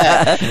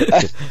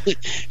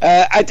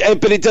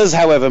it does,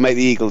 however, make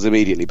the Eagles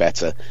immediately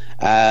better.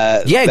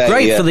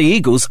 Great for the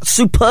Eagles.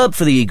 Superb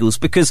for the Eagles,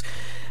 because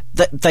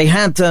they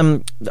had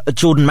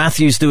Jordan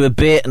Matthews do a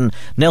bit, and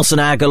Nelson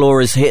Aguilar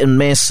is hit and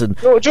miss. And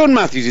Jordan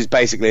Matthews is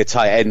basically a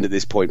tight end at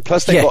this point.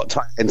 Plus, they've got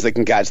tight ends that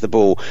can catch the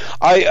ball.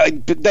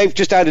 But they've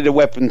just added a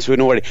weapon to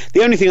an already.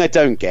 The only thing I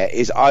don't get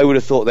is I would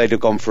have thought they'd have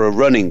gone for a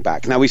running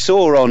back. Now, we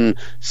saw on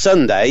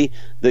Sunday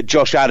that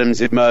Josh Adams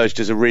emerged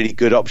as a really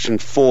good option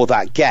for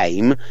that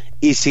game.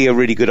 Is he a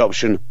really good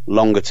option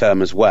longer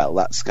term as well?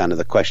 That's kind of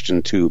the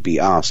question to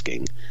be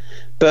asking.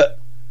 But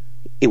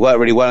it worked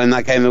really well in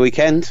that game of the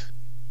weekend.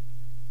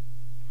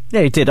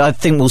 Yeah, he did. I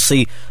think we'll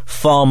see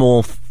far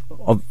more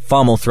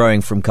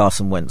throwing from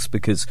Carson Wentz,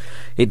 because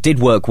it did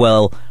work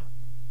well.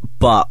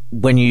 But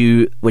when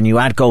you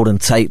add Golden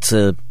Tate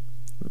to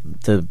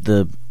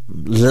the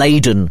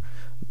laden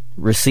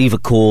receiver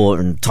core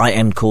and tight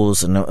end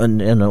cores and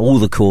all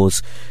the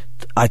cores,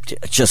 I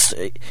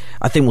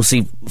think we'll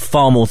see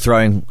far more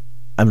throwing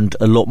and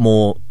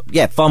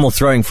far more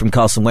throwing from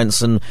Carson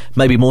Wentz, and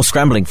maybe more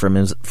scrambling from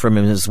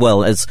him as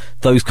well, as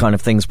those kind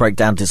of things break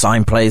down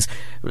design plays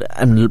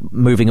and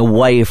moving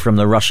away from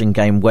the rushing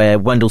game, where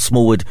Wendell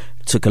Smallwood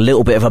took a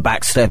little bit of a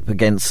back step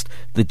against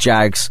the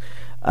Jags.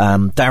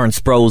 Darren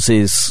Sproles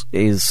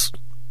is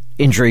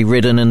injury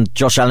ridden, and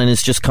Josh Allen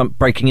is just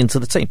breaking into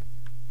the team.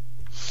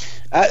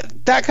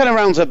 That kind of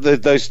rounds up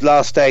those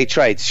last day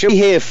trades. Should we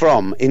hear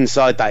from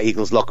inside that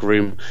Eagles locker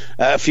room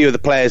a few of the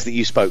players that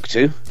you spoke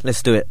to?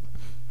 Let's do it.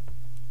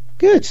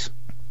 Good,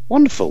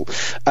 wonderful.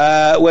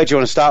 Where do you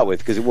want to start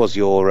with? Because it was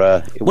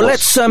your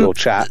your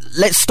chat.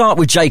 Let's start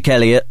with Jake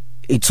Elliott.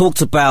 He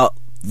talked about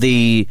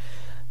playing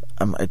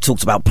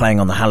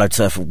on the hallowed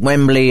turf of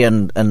Wembley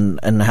and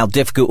how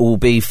difficult it will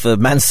be for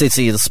Man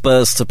City and the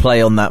Spurs to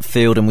play on that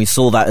field, and we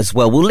saw that as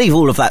well. We'll leave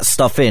all of that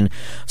stuff in.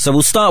 So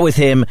we'll start with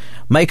him,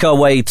 make our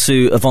way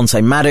to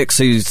Avonte Maddox,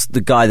 who's the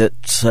guy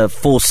that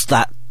forced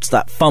that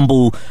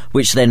fumble,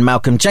 which then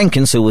Malcolm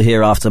Jenkins, who we'll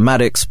hear after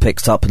Maddox,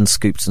 picked up and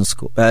scooped and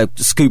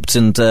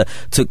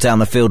took down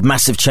the field.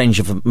 Massive change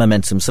of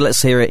momentum. So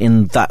let's hear it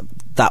in that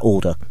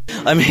order.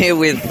 I'm here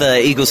with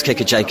Eagles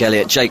kicker Jake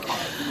Elliott. Jake,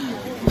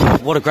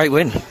 what a great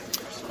win.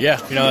 Yeah,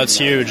 that's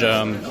huge.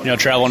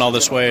 Traveling all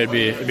this way,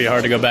 it'd be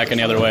hard to go back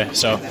any other way.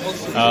 So,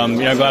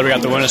 glad we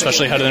got the win,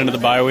 especially headed into the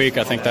bye week.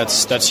 I think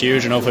that's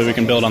huge, and hopefully we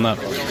can build on that.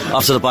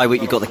 After the bye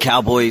week, you've got the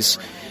Cowboys.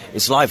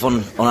 It's live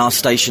on our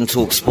station,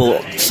 Talk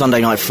Sport,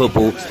 Sunday Night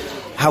Football.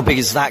 How big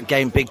is that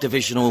game? Big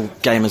divisional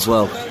game as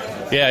well.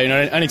 Yeah,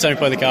 anytime you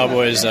play the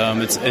Cowboys,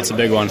 it's a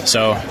big one.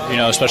 So,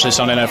 especially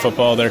Sunday Night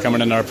Football, they're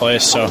coming into our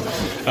place. So,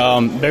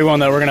 big one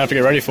that we're going to have to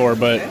get ready for.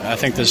 But I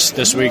think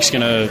this week's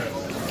going to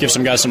give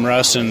some guys some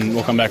rest, and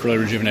we'll come back really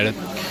rejuvenated.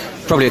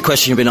 Probably a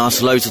question you've been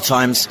asked loads of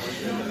times.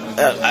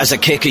 As a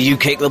kicker, you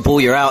kick the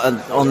ball, you're out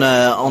on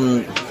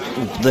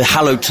the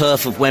hallowed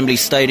turf of Wembley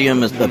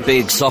Stadium, a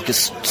big soccer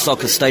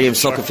stadium,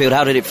 soccer field.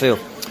 How did it feel?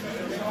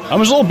 I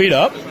was a little beat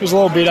up. It was a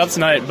little beat up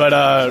tonight,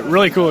 but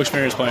really cool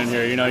experience playing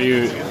here.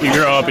 You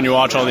grow up and you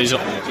watch all these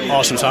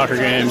awesome soccer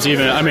games. They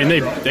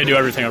do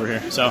everything over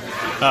here. So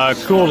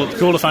cool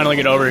to finally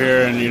get over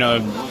here, and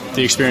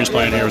the experience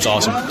playing here was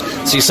awesome.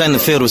 So you're saying the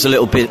field was a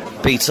little bit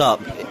beat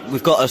up.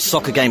 We've got a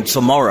soccer game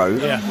tomorrow.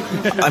 Yeah.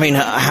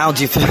 How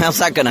do you feel? How's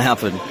that going to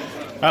happen?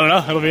 I don't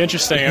know. It'll be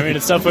interesting.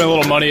 It's definitely a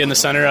little muddy in the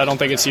center. I don't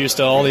think it's used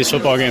to all these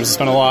football games. It's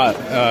been a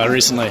lot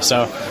recently.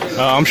 So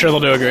I'm sure they'll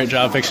do a great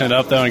job fixing it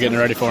up, though, and getting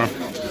it ready for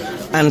them.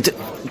 And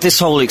this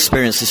whole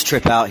experience, this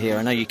trip out here,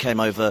 I know you came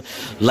over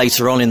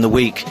later on in the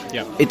week.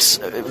 Yeah. It's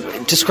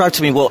describe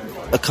to me what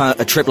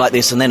a trip like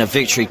this and then a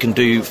victory can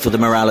do for the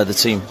morale of the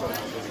team.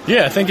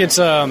 Yeah, I think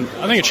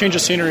a change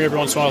of scenery every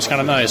once in a while is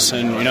kind of nice.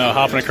 And,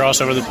 hopping across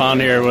over the pond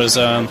here was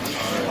a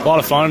lot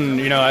of fun.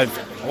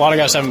 A lot of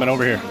guys haven't been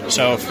over here.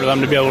 So for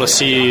them to be able to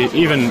see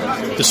even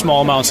the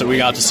small amounts that we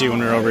got to see when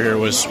we were over here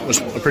was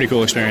a pretty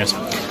cool experience.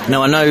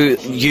 Now, I know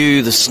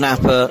you, the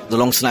snapper, the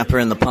long snapper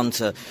and the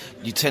punter,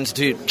 you tend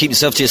to keep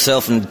yourself to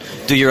yourself and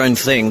do your own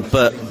thing,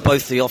 but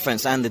both the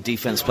offense and the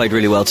defense played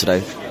really well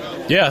today.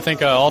 Yeah, I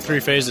think all three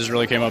phases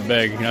really came up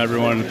big.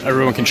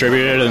 Everyone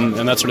contributed,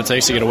 and that's what it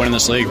takes to get a win in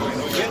this league.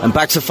 And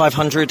back to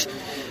 500,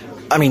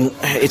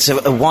 it's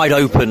a wide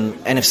open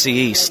NFC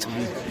East.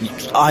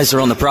 Eyes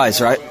are on the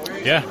prize, right?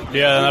 Yeah,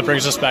 and that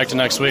brings us back to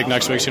next week.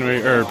 Next week's going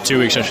to be, or 2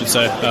 weeks, I should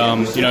say.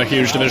 A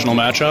huge divisional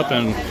matchup,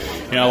 and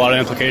a lot of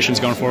implications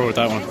going forward with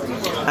that one.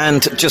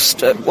 And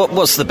just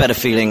what's the better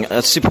feeling,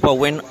 a Super Bowl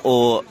win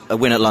or a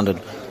win at London?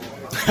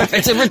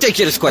 It's a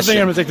ridiculous question. I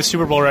think I'm going to take the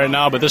Super Bowl right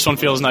now, but this one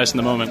feels nice in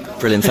the moment.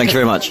 Brilliant. Thank you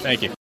very much.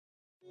 Thank you.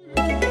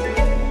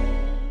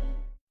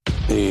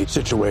 The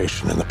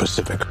situation in the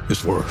Pacific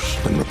is worse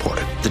than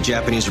reported. The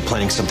Japanese are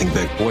planning something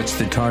big. What's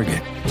the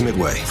target?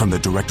 Midway. From the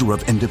director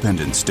of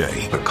Independence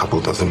Day. A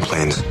couple dozen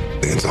planes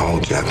against the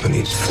whole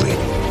Japanese fleet.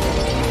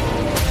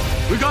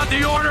 We got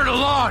the order to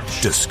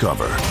launch!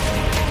 Discover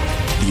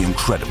the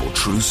incredible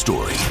true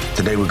story.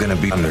 Today we're going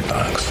to be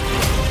underdogs.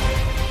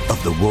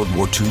 Of the World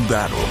War II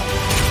battle.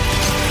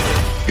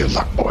 Good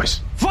luck,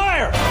 boys.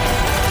 Fire!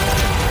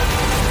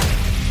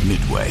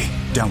 Midway.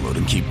 Download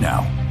and keep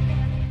now.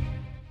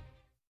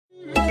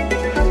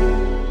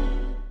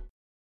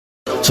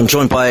 So I'm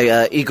joined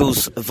by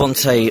Eagles'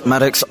 Avonte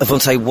Maddox.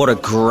 Avonte, what a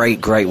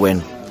great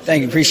win.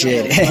 Thank you,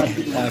 appreciate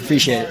it. I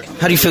appreciate it.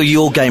 How do you feel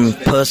your game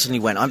personally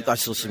went? I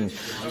saw some.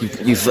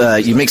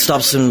 You mixed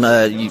up some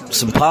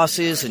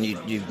passes and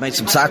you made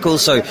some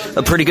tackles. So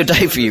a pretty good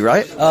day for you,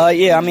 right?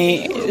 Yeah.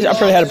 I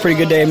probably had a pretty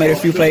good day. Made a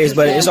few plays,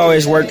 but it's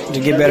always work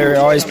to get better.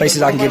 Always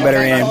places I can get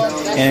better in.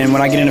 And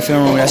when I get in the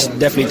film room, that's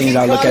definitely things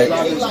I look at.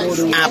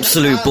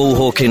 Absolute ball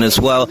hawking as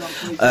well.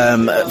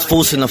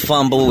 Forcing the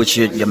fumble, which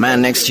your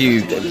man next to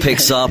you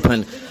picks up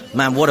and.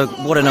 Man, what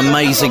an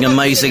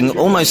amazing,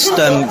 almost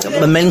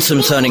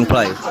momentum turning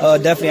play.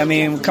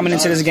 Definitely. Coming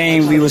into this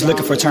game, we was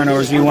looking for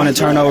turnovers. We wanted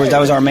turnovers. That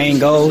was our main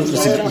goal,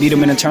 was to beat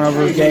them in a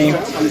turnover game.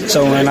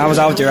 So when I was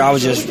out there, I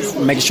was just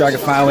making sure I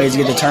could find ways to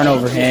get the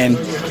turnover. And,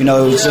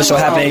 it just so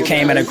happened it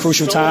came at a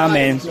crucial time.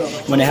 And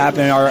when it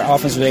happened, our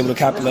offense was able to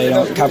capitalize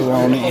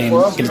on it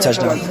and get a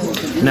touchdown.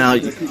 Now,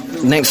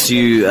 next to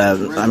you,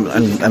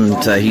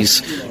 and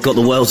he's got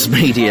the world's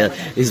media,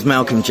 is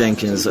Malcolm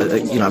Jenkins.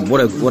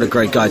 What a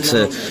great guy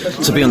to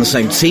be on the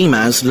same team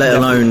as, let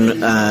alone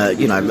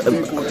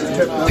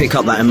pick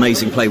up that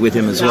amazing play with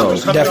him as well.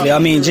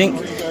 Definitely. Jink,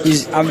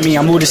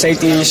 I moved to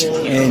safety,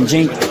 and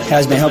Jink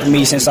has been helping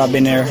me since I've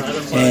been there.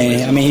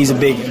 And he's a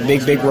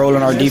big role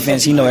in our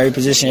defense. He knows every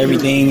position,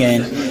 everything,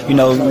 and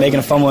making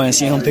a fumble and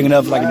seeing him picking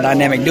up like a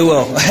dynamic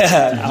duo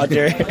out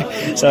there.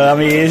 So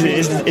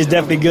it's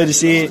definitely good to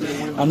see it.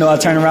 I know I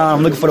turn around,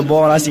 I'm looking for the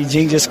ball, and I see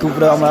Jink just scoop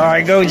it up. I'm like, all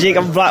right, go Jink,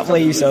 I'm block for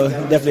you. So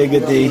definitely a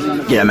good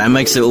thing. Yeah, man,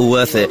 makes it all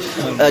worth it.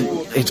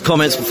 His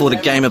comments before the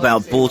game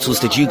about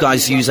Bortles, did you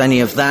guys use any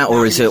of that,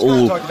 or is it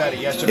all?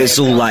 It's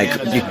all like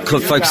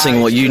you're focusing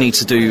on what you need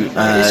to do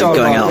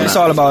going out. It's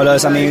all about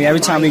us. Every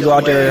time we go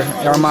out there,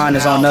 our mind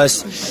is on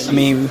us.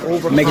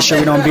 Making sure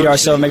we don't beat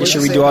ourselves, making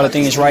sure we do all the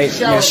things right,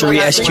 making sure we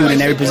execute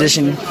in every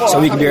position,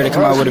 so we can be able to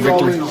come out with a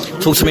victory.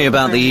 Talk to me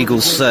about the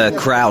Eagles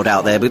crowd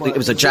out there. It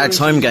was a Jags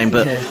home game,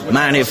 but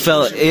man, it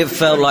felt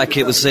like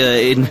it was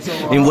in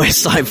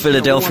West Side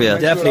Philadelphia.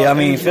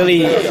 Definitely.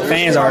 Philly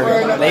fans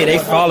they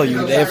follow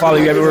you. They follow you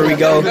you everywhere we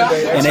go.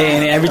 And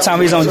every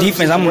time he's on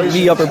defense, I'm going to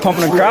be up there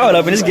pumping the crowd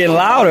up, and it's getting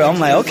louder. I'm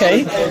like,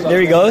 okay, there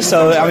we go.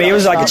 So, I mean, it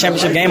was like a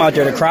championship game out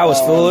there. The crowd was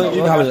full.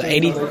 You know, it was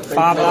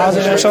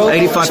 85,000 or so.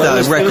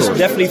 85,000 record. It was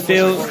definitely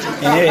filled,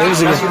 and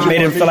it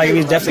made him feel like he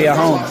was definitely at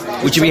home.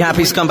 Would you be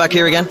happy to come back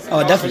here again?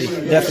 Oh,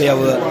 definitely I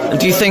would. And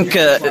do you think,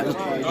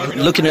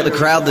 looking at the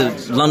crowd,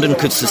 that London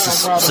could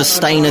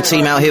sustain a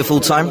team out here full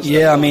time?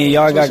 Yeah, I mean,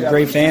 y'all got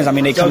great fans. I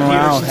mean, they come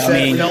around. I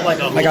mean,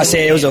 like I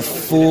said, it was a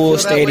full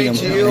stadium.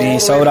 I mean,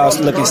 sold out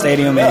looking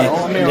stadium,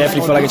 and it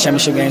definitely felt like a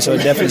championship game, so I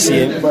definitely see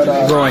it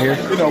growing here.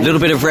 A little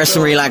bit of rest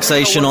and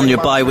relaxation on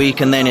your bye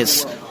week, and then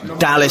it's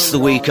Dallas the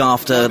week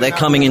after. They're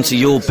coming into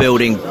your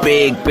building.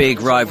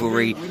 Big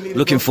rivalry.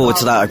 Looking forward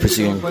to that, I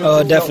presume.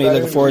 Definitely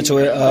looking forward to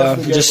it.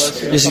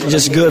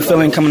 Just good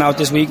feeling coming out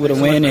this week with a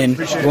win, and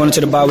going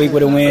into the bye week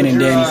with a win,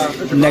 and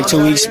then the next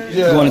 2 weeks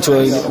going into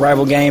a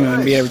rival game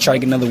and be able to try to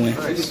get another win.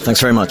 Thanks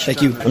very much.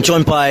 Thank you. I'm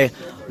joined by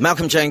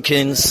Malcolm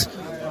Jenkins,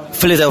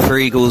 Philadelphia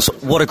Eagles.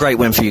 What a great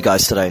win for you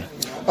guys today.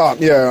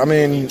 Yeah, I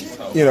mean,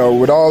 you know,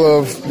 with all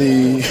of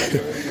the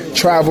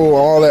travel,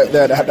 all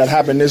that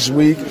happened this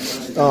week,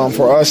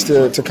 for us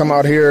to come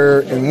out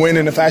here and win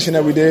in the fashion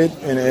that we did,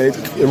 and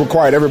it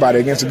required everybody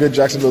against a good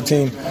Jacksonville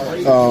team.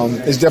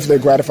 It's definitely a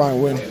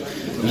gratifying win.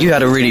 You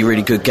had a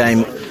really good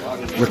game.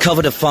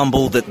 Recovered a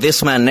fumble that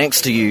this man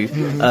next to you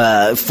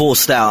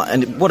forced out,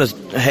 and what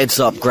a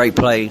heads-up great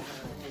play.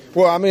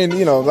 Well, I mean,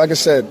 you know, like I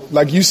said,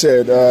 like you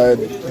said,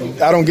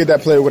 I don't get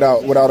that play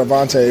without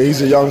Avante.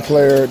 He's a young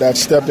player that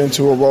stepped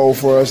into a role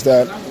for us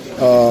that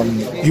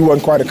he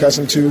wasn't quite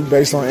accustomed to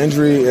based on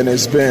injury, and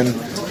has been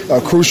a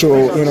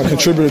crucial,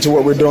 contributor to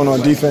what we're doing on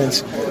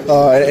defense.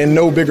 And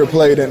no bigger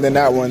play than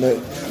that one.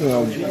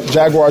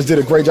 Jaguars did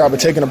a great job of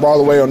taking the ball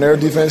away on their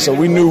defense, so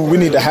we knew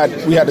we had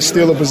to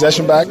steal a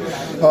possession back,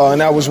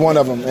 and that was one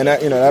of them. And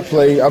that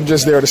play, I'm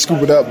just there to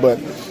scoop it up, but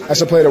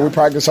that's a play that we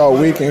practiced all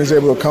week, and he's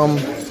able to come.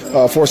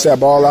 Force that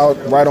ball out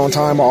right on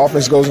time. Our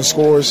offense goes and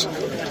scores.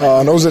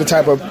 And those are the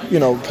type of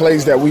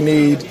plays that we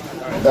need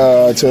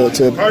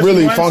to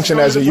really function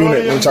as a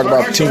unit when we talk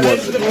about teamwork.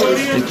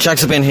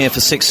 Jags have been here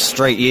for 6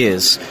 straight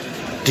years.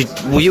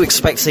 Were you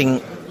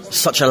expecting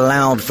such a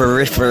loud,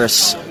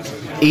 vociferous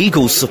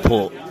Eagles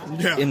support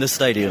in the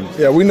stadium?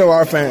 Yeah, we know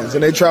our fans,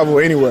 and they travel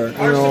anywhere.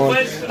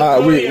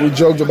 We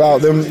joked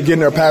about them getting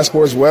their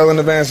passports well in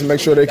advance to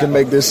make sure they can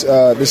make this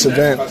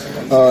event,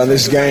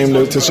 this game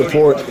to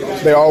support.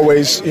 They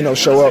always,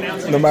 show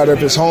up, no matter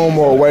if it's home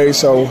or away.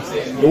 So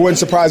it wasn't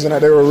surprising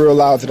that they were real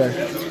loud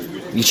today.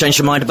 You changed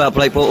your mind about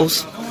Blake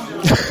Bortles?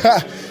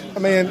 I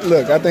mean,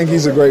 look, I think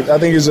he's an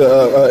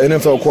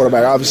NFL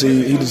quarterback.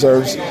 Obviously, he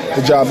deserves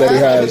the job that he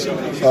has.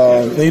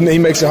 He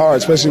makes it hard,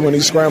 especially when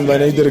he's scrambling.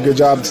 He did a good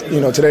job,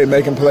 today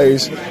making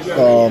plays.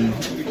 So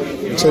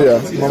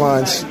yeah, my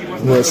mind's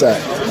where it's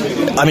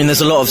at. I mean,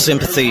 there's a lot of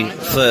sympathy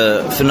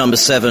for number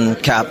 7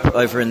 Cap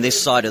over in this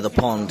side of the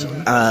pond.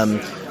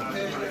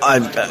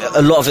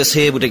 A lot of us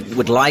here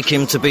would like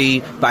him to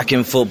be back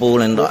in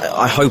football, and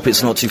I hope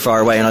it's not too far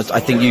away. And I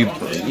think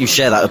you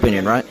share that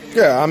opinion, right?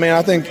 Yeah, I mean,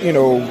 I think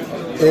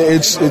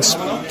it's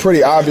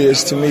pretty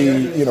obvious to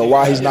me,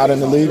 why he's not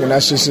in the league, and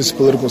that's just his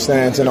political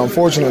stance. And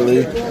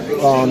unfortunately,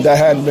 that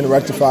hadn't been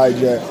rectified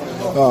yet.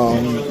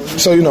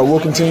 So we'll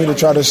continue to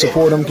try to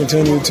support him,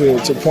 continue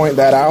to point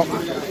that out,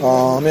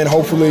 and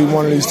hopefully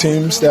one of these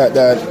teams that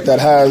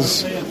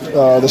has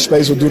the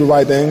space will do the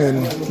right thing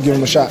and give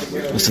him a shot.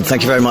 Listen,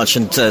 thank you very much,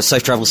 and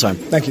safe travels home.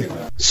 Thank you.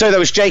 So there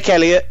was Jake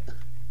Elliott,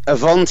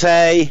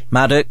 Avante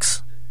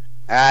Maddox,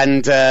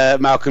 and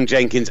Malcolm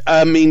Jenkins.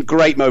 I mean,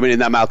 great moment in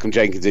that Malcolm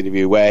Jenkins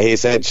interview where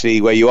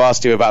you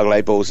asked him about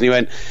Blake Bortles, and he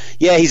went,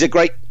 yeah, he's a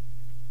great,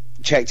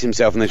 checked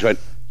himself, and then he went,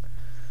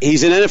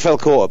 he's an NFL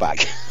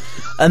quarterback.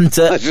 And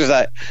that's just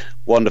like,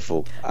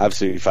 wonderful,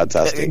 absolutely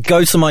fantastic.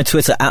 Go to my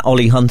Twitter at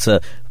Ollie Hunter,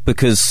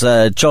 because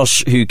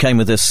Josh, who came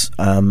with us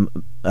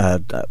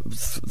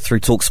through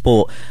Talk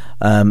Sport,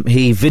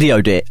 he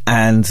videoed it,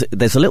 and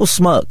there's a little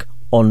smirk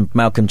on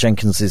Malcolm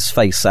Jenkins's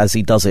face as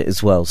he does it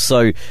as well.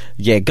 So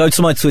yeah, go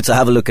to my Twitter,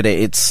 have a look at it.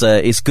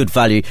 It's good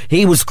value.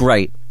 He was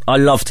great. I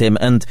loved him,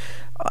 and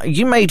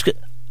you made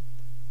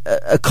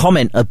a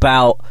comment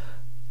about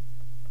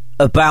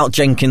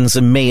Jenkins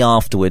and me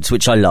afterwards,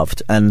 which I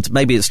loved, and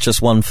maybe it's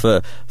just one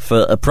for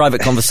a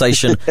private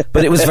conversation,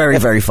 but it was very,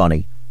 very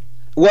funny.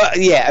 Well,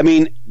 yeah, I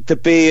mean, the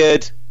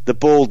beard, the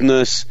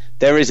baldness,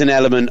 there is an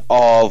element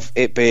of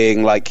it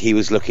being like he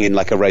was looking in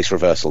like a race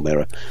reversal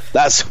mirror.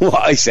 That's what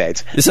I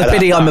said. It's a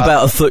pity I'm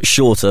about a foot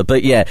shorter,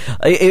 but yeah,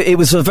 it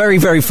was a very,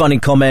 very funny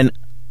comment.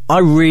 I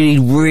really,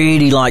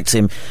 really liked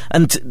him.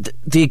 And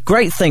the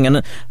great thing,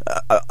 and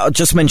I'll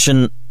just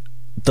mention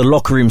the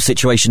locker room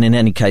situation in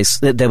any case,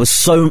 there was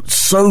so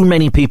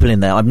many people in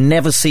there. I've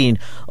never seen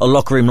a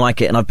locker room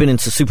like it, and I've been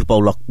into Super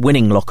Bowl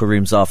winning locker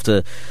rooms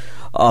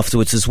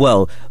afterwards as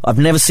well. I've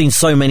never seen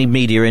so many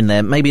media in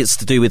there. Maybe it's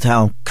to do with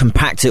how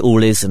compact it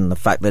all is, and the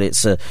fact that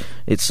it's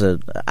a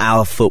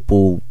our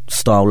football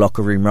style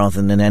locker room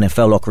rather than an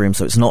NFL locker room,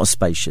 so it's not as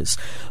spacious.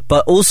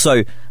 But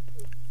also,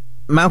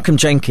 Malcolm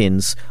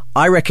Jenkins,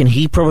 I reckon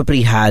he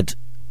probably had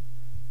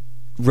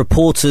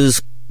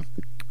reporters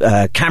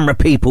camera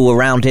people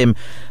around him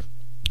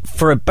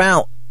for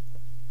about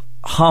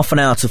half an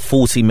hour to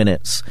 40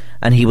 minutes,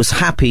 and he was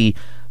happy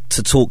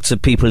to talk to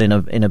people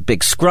in a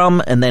big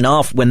scrum, and then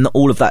after, when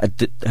all of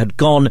that had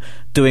gone,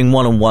 doing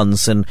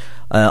one-on-ones, and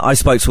I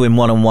spoke to him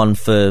one-on-one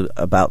for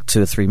about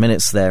 2 or 3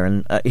 minutes there,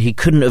 and he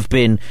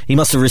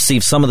must have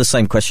received some of the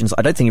same questions.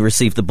 I don't think he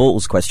received the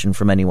Bortles question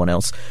from anyone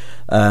else,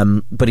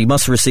 but he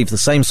must have received the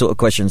same sort of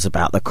questions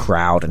about the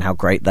crowd and how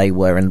great they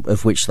were, and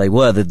of which they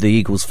were, the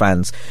Eagles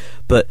fans.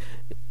 But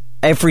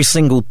every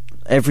single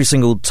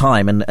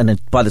time,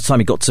 and by the time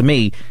he got to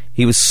me,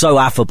 he was so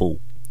affable.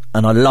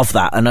 And I love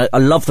that. And I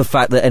love the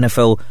fact that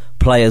NFL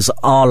players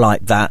are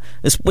like that,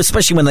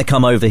 especially when they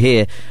come over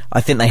here. I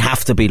think they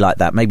have to be like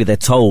that. Maybe they're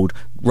told,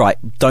 right,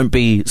 don't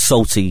be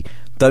salty,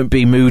 don't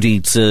be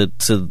moody to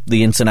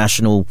the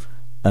international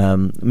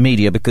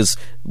media, because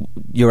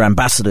you're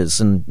ambassadors,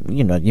 and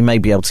you know you may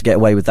be able to get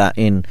away with that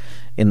in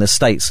the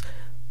States,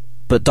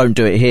 but don't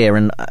do it here.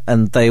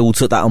 And they all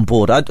took that on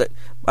board.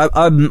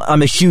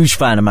 I'm a huge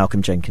fan of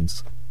Malcolm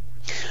Jenkins.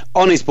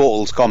 On his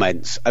Bortles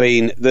comments, I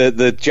mean,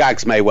 the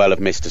Jags may well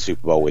have missed a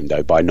Super Bowl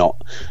window by not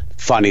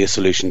finding a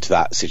solution to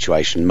that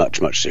situation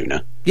much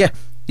sooner. Yeah,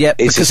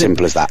 it's as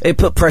simple as that. It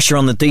put pressure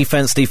on the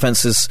defense.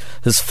 Defense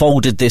has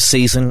folded this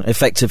season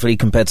effectively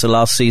compared to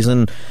last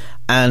season,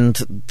 and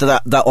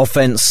that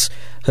offense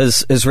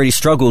has really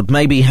struggled.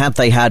 Maybe had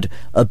they had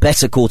a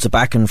better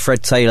quarterback, and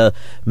Fred Taylor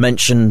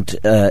mentioned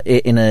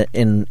it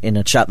in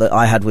a chat that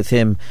I had with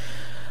him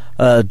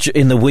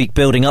in the week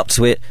building up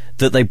to it,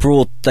 that they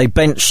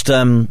benched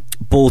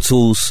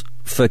Bortles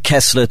for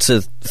Kessler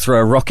to throw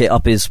a rocket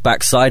up his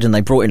backside, and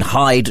they brought in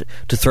Hyde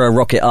to throw a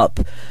rocket up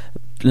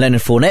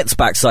Leonard Fournette's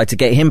backside to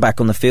get him back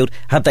on the field.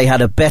 Had they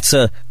had a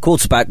better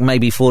quarterback,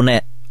 maybe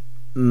Fournette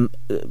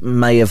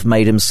may have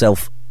made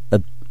himself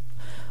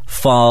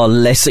far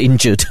less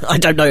injured. I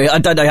don't know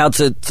how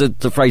to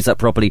phrase that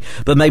properly,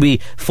 but maybe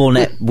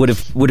Fournette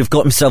would have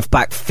got himself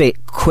back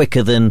fit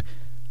quicker than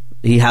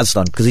he has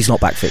done, because he's not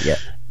back fit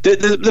yet.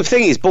 The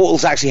thing is,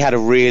 Bortles actually had a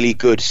really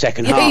good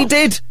second half. He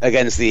did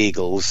against the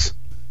Eagles,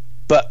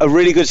 but a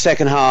really good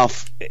second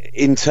half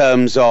in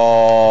terms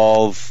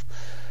of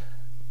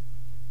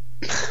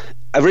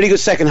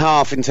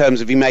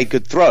he made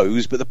good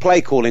throws, but the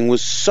play calling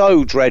was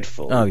so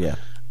dreadful. Oh yeah.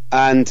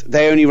 And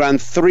they only ran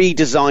 3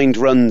 designed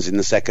runs in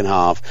the second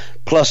half,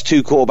 plus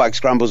 2 quarterback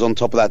scrambles on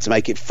top of that to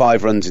make it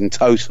 5 runs in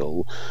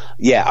total.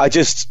 Yeah,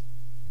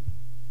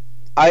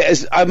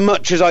 as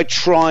much as I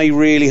try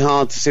really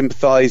hard to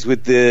sympathise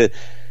with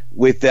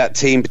that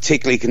team,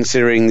 particularly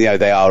considering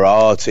they are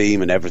our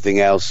team and everything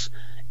else,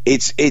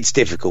 it's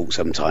difficult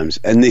sometimes,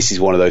 and this is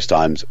one of those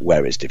times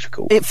where it's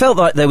difficult. It felt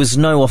like there was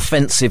no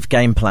offensive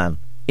game plan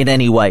in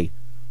any way.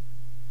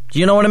 Do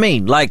you know what I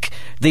mean? Like,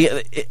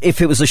 if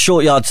it was a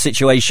short yard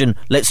situation,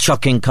 let's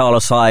chuck in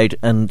Carlos Hyde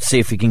and see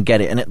if we can get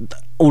it. And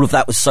all of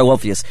that was so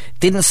obvious.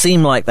 Didn't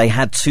seem like they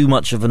had too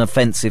much of an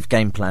offensive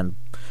game plan,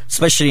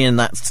 especially in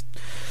that.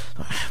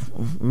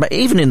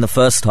 Even in the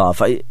first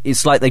half,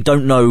 it's like they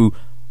don't know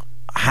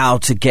how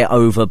to get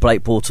over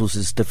Blake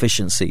Bortles'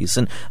 deficiencies.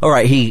 And all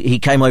right, he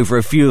came over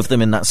a few of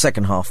them in that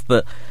second half,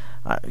 but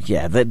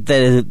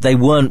they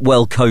weren't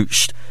well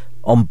coached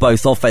on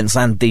both offense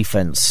and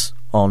defense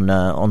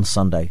on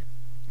Sunday.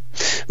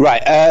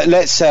 Right,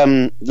 let's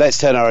turn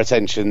our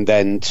attention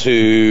then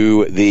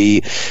to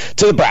the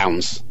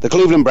Browns, the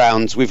Cleveland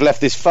Browns. We've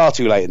left this far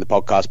too late in the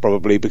podcast,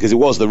 probably because it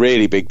was the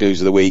really big news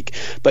of the week.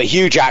 But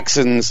Hugh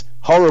Jackson's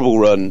horrible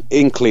run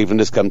in Cleveland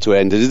has come to an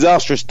end. A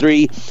disastrous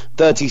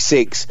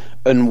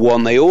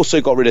 3-36-1. They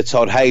also got rid of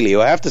Todd Haley,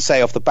 who I have to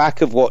say, off the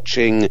back of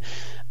watching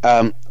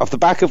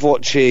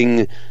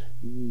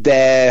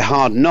their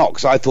Hard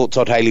Knocks, I thought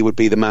Todd Haley would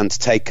be the man to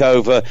take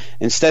over.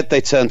 Instead, they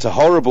turned to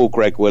horrible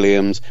Greg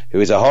Williams, who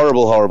is a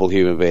horrible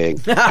human being.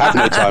 Have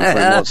no time for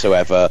him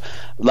whatsoever.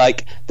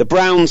 Like, the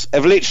Browns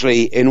have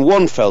literally, in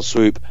one fell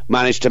swoop,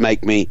 managed to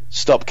make me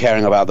stop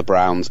caring about the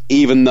Browns,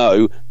 even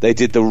though they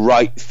did the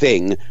right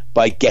thing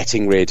by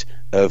getting rid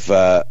of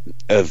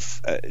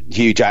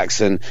Hugh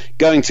Jackson.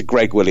 Going to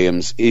Greg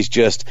Williams is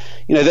just,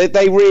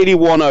 they really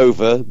won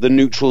over the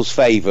neutrals'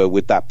 favour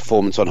with that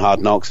performance on Hard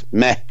Knocks.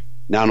 Meh.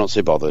 Now not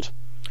so bothered.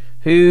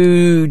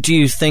 Who do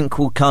you think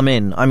will come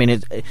in? I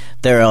mean,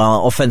 there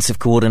are offensive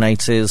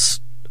coordinators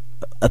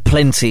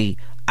aplenty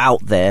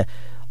out there.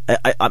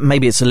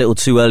 Maybe it's a little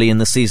too early in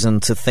the season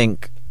to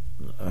think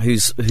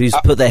who's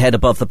put their head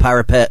above the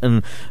parapet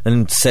and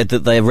said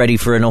that they're ready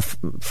for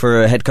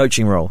a head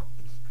coaching role.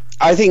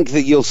 I think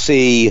that you'll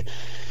see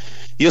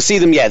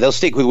them. Yeah, they'll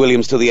stick with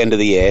Williams till the end of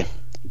the year.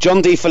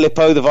 John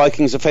DeFilippo, the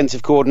Vikings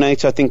offensive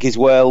coordinator, I think is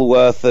well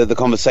worth the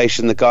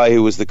conversation. The guy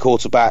who was the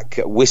quarterback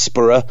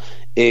whisperer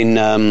in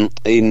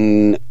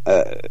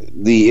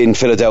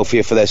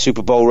Philadelphia for their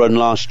Super Bowl run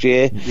last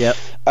year. Yep.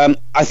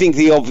 I think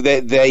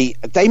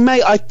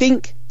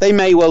they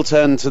may well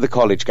turn to the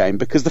college game,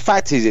 because the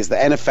fact is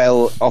that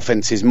NFL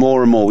offenses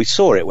more and more, we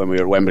saw it when we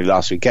were at Wembley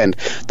last weekend,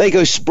 they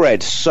go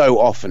spread so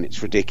often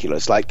it's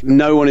ridiculous. Like,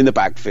 no one in the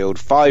backfield,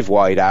 5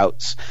 wide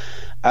outs,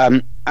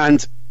 and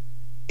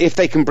if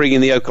they can bring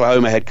in the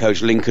Oklahoma head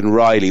coach Lincoln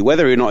Riley,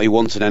 whether or not he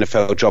wants an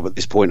NFL job at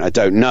this point, I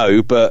don't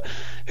know, but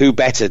who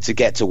better to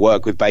get to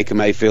work with Baker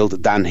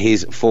Mayfield than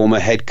his former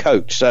head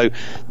coach? So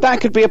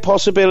that could be a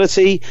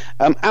possibility.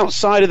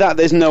 Outside of that,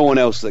 there's no one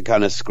else that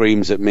kind of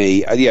screams at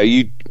me.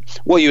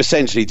 What you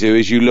essentially do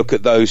is you look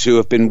at those who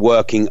have been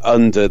working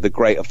under the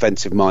great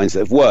offensive minds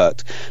that have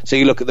worked. So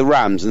you look at the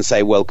Rams and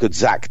say, well, could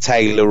Zach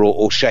Taylor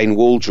or Shane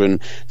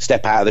Waldron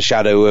step out of the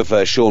shadow of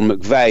Sean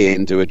McVay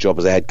and do a job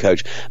as a head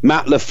coach?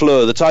 Matt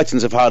LaFleur, the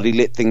Titans have hardly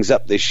lit things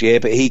up this year,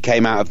 but he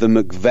came out of the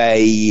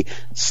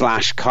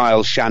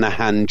McVay/Kyle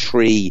Shanahan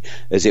tree,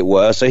 as it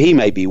were. So he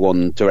may be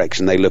one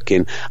direction they look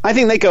in. I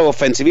think they go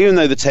offensive, even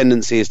though the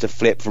tendency is to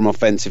flip from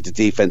offensive to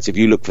defensive.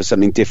 You look for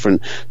something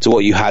different to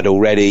what you had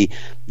already.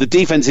 The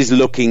defense is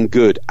looking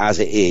good as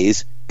it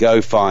is.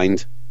 Go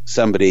find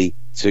somebody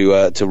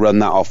to run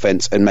that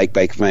offense and make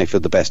Baker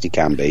Mayfield the best he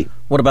can be.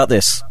 What about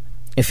this?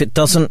 If it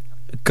doesn't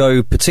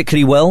go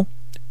particularly well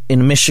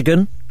in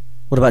Michigan,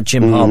 what about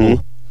Jim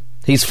Harbaugh?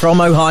 He's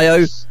from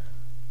Ohio.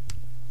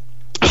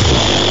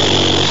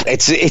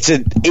 It's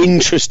an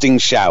interesting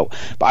shout,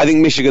 but I think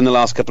Michigan the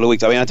last couple of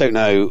weeks, I mean, I don't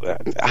know,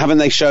 haven't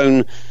they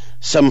shown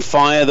some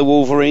fire, the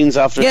Wolverines,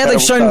 after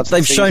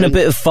they've shown a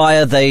bit of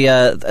fire.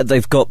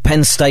 They've got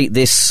Penn State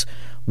this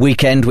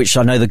weekend, which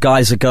I know the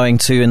guys are going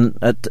to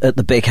at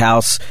the Big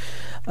House.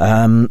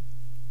 They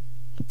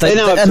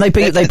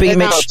beat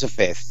Mich to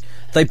fifth.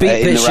 They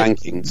beat in the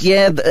rankings.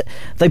 Yeah,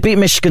 they beat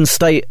Michigan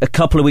State a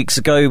couple of weeks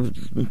ago.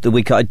 The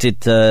week I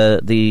did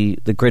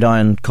the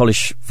Gridiron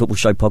College Football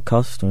Show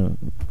podcast.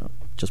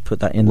 Just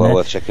put that in there. Well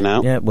worth checking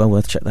out. Yeah, well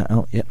worth checking that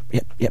out. Yep.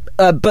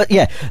 But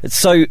yeah,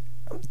 so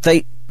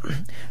they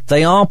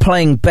are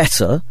playing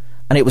better,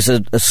 and it was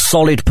a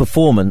solid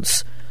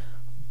performance.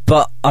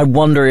 But I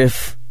wonder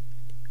if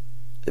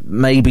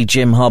maybe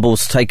Jim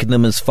Harbaugh's taken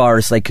them as far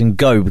as they can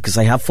go, because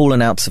they have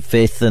fallen out to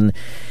fifth, and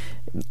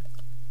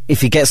if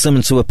he gets them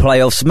into a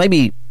playoffs,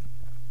 maybe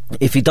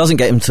if he doesn't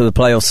get them to the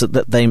playoffs,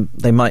 that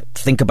they might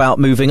think about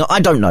moving on. I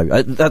don't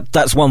know.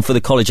 That's one for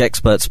the college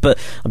experts, but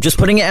I'm just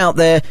putting it out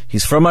there.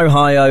 He's from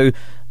Ohio.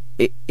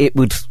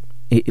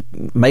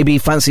 Maybe he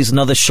fancies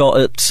another shot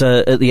at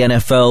the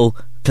NFL.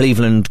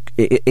 Cleveland,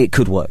 it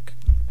could work.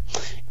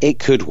 It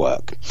could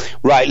work.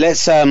 Right,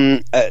 let's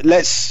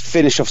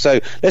finish off. So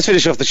let's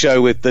finish off the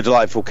show with the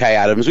delightful Kay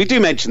Adams. We do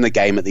mention the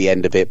game at the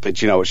end of it,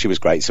 but you know what, she was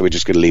great, so we're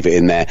just going to leave it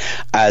in there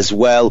as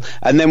well.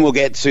 And then we'll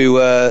get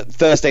to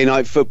Thursday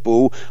Night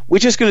Football. We're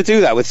just going to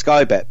do that with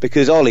Sky Bet,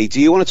 because Ollie, do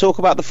you want to talk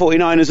about the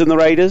 49ers and the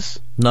Raiders?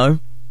 No.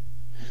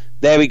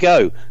 There we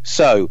go.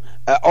 So,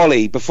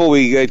 Ollie, before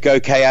we go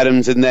Kay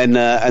Adams and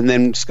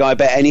then Sky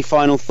Bet, any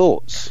final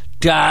thoughts?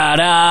 Da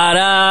da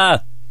da.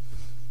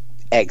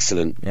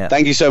 Excellent. Yeah.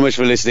 Thank you so much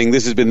for listening.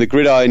 This has been the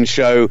Gridiron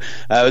Show.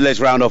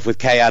 Let's round off with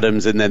Kay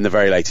Adams and then the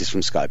very latest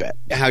from Sky Bet.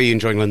 How are you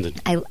enjoying London?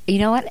 You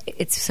know what?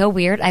 It's so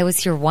weird. I was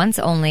here once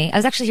only. I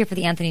was actually here for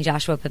the Anthony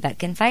Joshua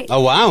Povetkin fight.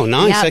 Oh, wow.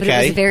 Nice. Yeah, but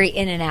okay. it was very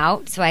in and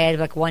out, so I had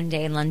like one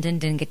day in London,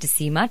 didn't get to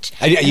see much.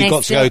 And you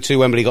got to go to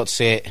Wembley, got to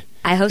see it?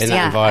 I host, in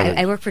that environment.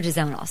 I work for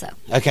DAZN also.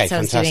 Okay, so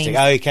fantastic.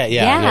 I know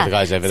the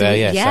guys over there.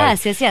 Yeah,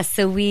 yes.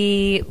 So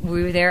we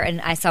were there, and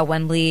I saw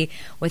Wembley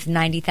with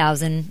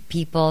 90,000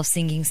 people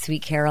singing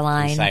 "Sweet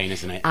Caroline." Insane,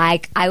 isn't it?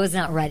 I was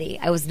not ready.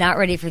 I was not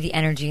ready for the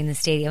energy in the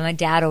stadium. My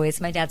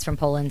dad's from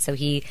Poland, so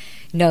he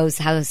knows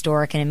how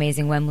historic and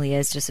amazing Wembley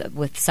is, just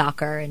with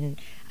soccer. And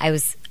I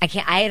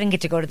didn't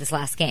get to go to this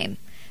last game,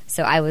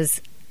 so I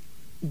was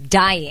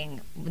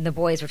dying when the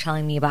boys were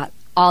telling me about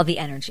all the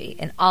energy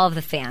and all of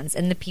the fans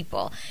and the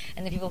people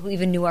who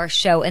even knew our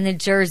show and the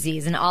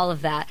jerseys and all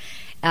of that.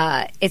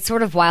 It's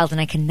sort of wild, and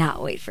I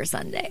cannot wait for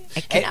Sunday. I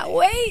cannot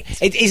wait.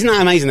 Isn't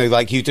that amazing, though?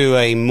 Like, you do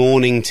a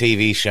morning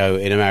TV show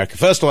in America.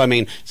 First of all, I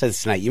mean, says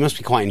Snake, you must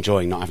be quite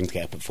enjoying not having to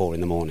get up at 4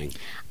 a.m.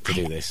 to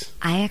do this.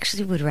 I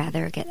actually would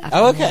rather get up.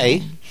 Oh,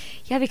 okay.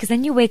 Yeah, because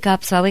then you wake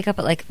up. So I wake up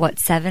at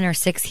 7 or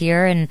 6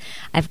 here, and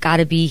I've got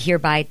to be here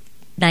by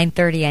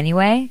 9:30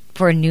 anyway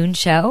for a noon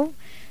show.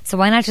 So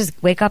why not just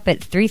wake up at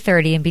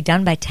 3:30 and be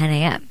done by 10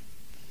 a.m.?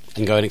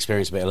 And go and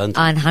experience a bit of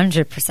London.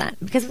 100%.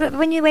 Because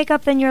when you wake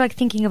up, then you're like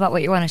thinking about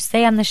what you want to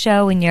say on the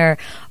show, and you're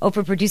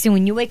overproducing.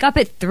 When you wake up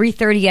at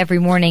 3:30 every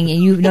morning and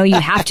you know you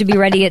have to be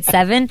ready at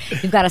 7,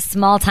 you've got a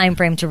small time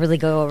frame to really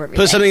go over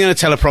everything. Put something on a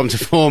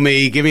teleprompter for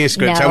me. Give me a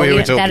script. Tell me who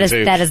we're talking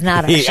to. That is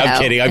not our show. I'm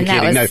kidding.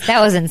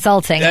 That was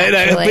insulting.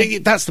 No,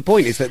 but that's the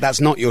point. Is that's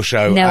not your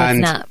show. No, and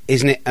it's not.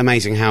 Isn't it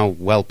amazing how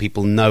well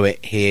people know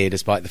it here,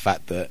 despite the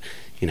fact that,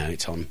 you know,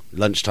 it's on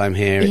lunchtime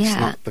here.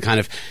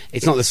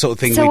 It's not the sort of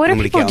thing we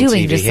normally get on TV here. So what are people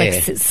doing?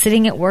 Just like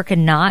sitting at work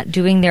and not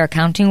doing their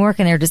accounting work,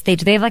 and do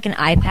they have like an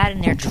iPad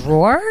in their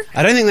drawer?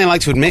 I don't think they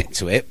like to admit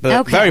to it,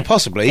 but very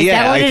possibly. Is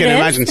that what I can it is?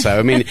 imagine so.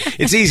 I mean,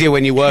 it's easier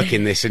when you work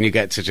in this and you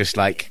get to just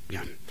like, you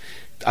know,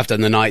 I've done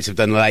the nights, I've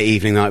done the late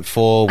evening night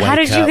before. How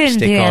did you get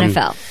into the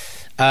NFL?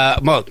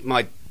 Well,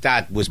 my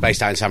dad was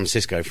based out in San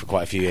Francisco for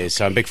quite a few years,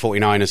 so I'm a big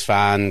 49ers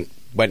fan,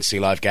 went to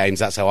see live games,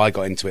 that's how I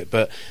got into it.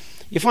 But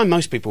you find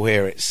most people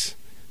here,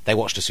 they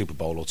watched a Super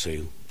Bowl or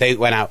two. They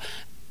went out.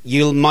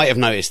 You might have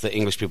noticed that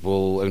English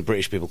people and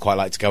British people quite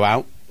like to go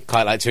out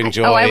quite like to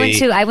enjoy.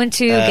 I went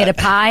to get a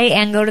pie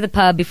and go to the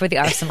pub before the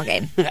Arsenal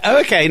game. Oh,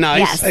 okay, nice.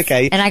 Yes.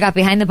 Okay. And I got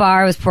behind the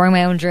bar. I was pouring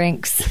my own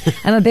drinks.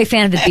 I'm a big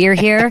fan of the beer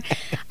here.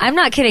 I'm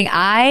not kidding.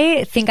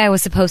 I think I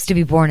was supposed to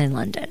be born in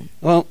London.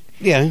 Well,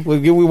 yeah,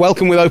 we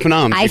welcome with open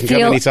arms. I You can come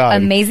feel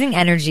anytime. amazing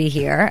energy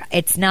here.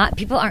 It's not,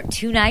 people aren't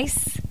too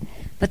nice,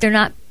 but they're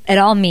not at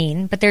all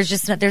mean. But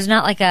it's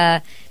not like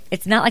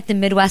the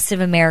Midwest of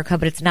America,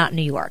 but it's not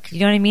New York. You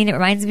know what I mean? It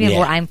reminds me of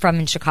where I'm from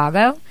in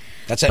Chicago.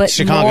 That's it.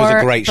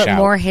 Chicago's a great shout. But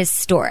more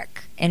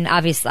historic, and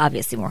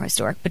obviously more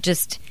historic, but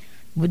just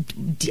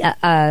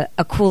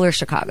a cooler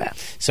Chicago.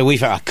 So we've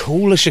had a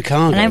cooler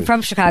Chicago. And I'm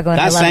from Chicago, and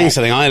that's I love saying it.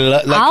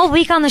 something. All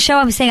week on the show,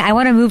 I'm saying I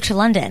want to move to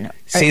London.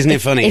 See, isn't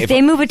it funny? If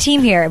they move a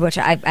team here, which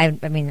I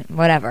mean,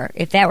 whatever.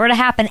 If that were to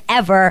happen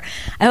ever,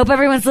 I hope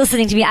everyone's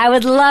listening to me. I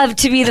would love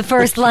to be the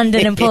first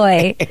London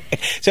employee.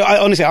 So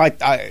honestly,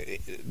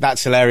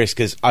 that's hilarious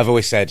because I've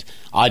always said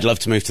I'd love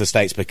to move to the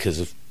States because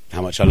of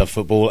how much I love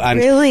football. And,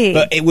 really?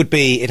 But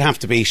it'd have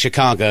to be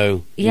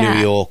Chicago, New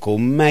York, or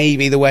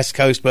maybe the West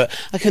Coast, but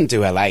I couldn't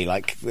do LA.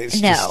 Like,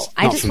 it's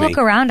I just look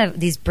around at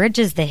these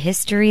bridges, the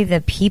history, the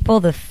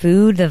people, the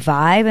food, the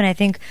vibe, and I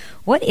think,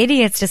 what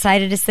idiots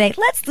decided to say,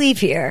 let's leave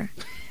here.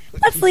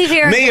 Let's leave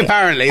here. Me,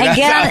 apparently. And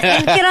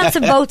get on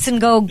some boats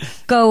and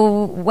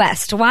go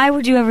west. Why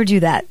would you ever do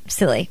that?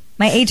 Silly.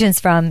 My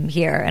agent's from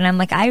here, and I'm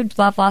like, I've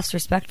lost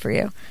respect for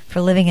you for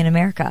living in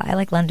America. I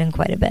like London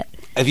quite a bit.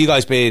 Have you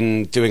guys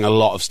been doing a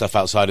lot of stuff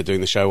outside of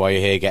doing the show while you're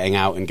here, getting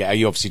out and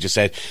you obviously just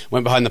said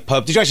went behind the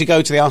pub. Did you actually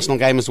go to the Arsenal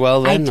game as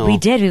well then? We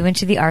did. We went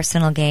to the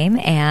Arsenal game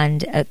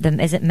and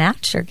is it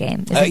match or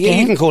game? Yeah,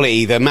 game? You can call it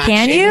either. Match.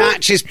 Can you?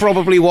 Match is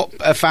probably what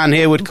a fan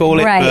here would call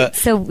it. Right. But,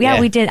 so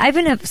we did. I've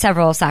been to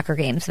several soccer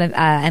games.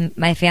 And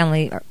my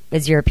family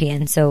is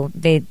European, so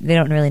they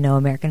don't really know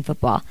American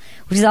football,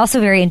 which is also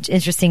very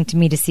interesting to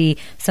me to see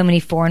so many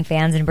foreign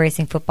fans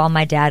embracing football.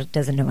 My dad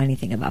doesn't know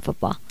anything about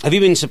football. Have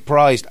you been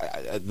surprised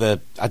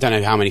I don't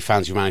know how many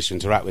fans you've managed to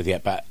interact with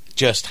yet, but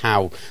just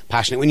how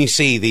passionate when you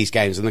see these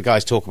games and the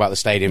guys talk about the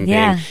stadium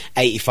being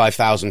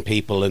 85,000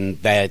 people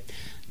and they're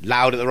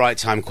loud at the right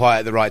time, quiet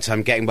at the right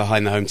time, getting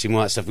behind the home team,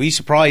 all that stuff. Were you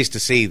surprised to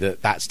see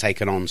that that's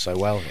taken on so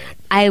well here?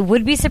 I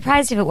would be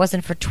surprised if it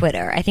wasn't for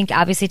Twitter. I think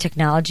obviously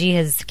technology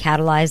has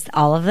catalyzed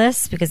all of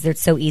this because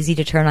it's so easy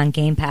to turn on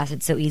Game Pass.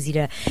 It's so easy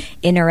to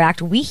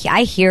interact.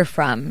 I hear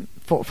from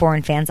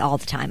foreign fans all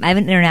the time. I have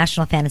an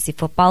international fantasy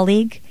football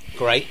league.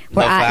 Great.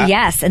 Love that.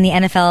 Yes, and the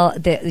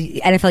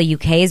NFL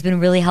UK has been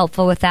really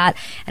helpful with that.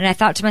 And I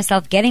thought to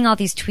myself, getting all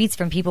these tweets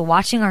from people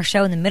watching our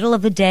show in the middle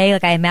of the day,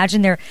 like I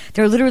imagine they're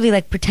literally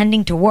like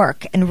pretending to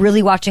work and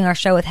really watching our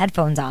show with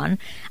headphones on.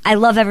 I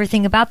love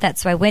everything about that.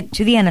 So I went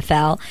to the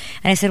NFL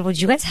and I said, would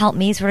you guys help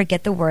me sort of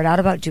get the word out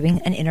about doing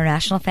an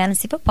international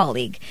fantasy football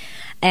league?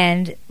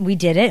 And we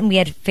did it, and we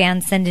had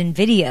fans send in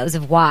videos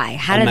of why.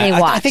 How do they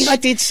watch? I think I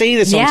did see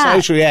this on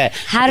social,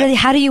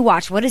 How do you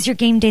watch? What is your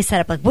game day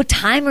setup like? What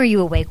time are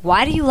you awake?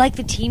 Why do you like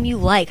the team you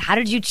like? How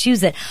did you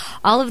choose it?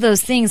 All of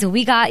those things. And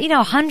we got,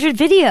 100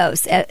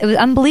 videos. It was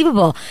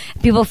unbelievable.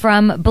 People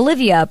from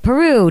Bolivia,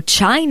 Peru,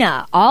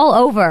 China, all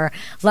over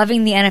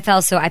loving the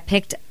NFL. So I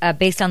picked,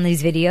 based on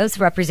these videos,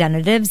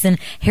 representatives, and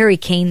Harry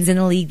Kane's in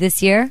the league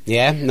this year.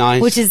 Yeah,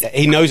 nice.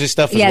 He knows his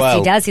stuff as well. Yes,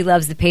 he does. He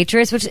loves the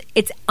Patriots, which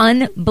it's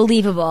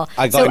unbelievable.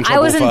 I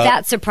wasn't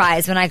that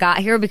surprised when I got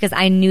here because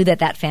I knew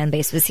that fan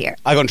base was here.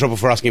 I got in trouble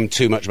for asking him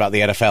too much about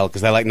the NFL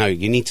because they're like, no,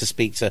 you need to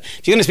speak to...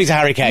 If you're going to speak to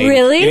Harry Kane,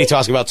 really? You need to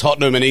ask about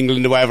Tottenham and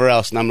England or whatever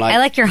else. And I'm like... I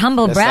like your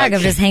humble brag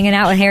of just hanging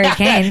out with Harry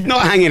Kane.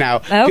 Not hanging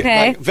out.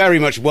 Okay. Like, very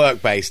much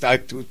work-based. I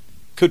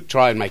could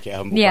try and make it a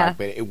humble brag,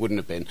 but it wouldn't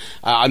have been.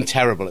 I'm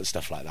terrible at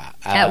stuff like that.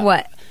 At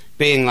what?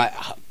 Being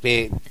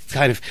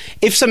kind of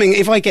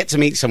if I get to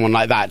meet someone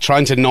like that,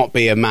 trying to not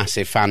be a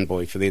massive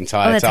fanboy for the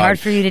entire time. That's hard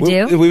for you to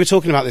do. We were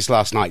talking about this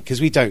last night because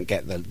we don't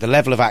get the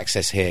level of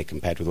access here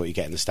compared with what you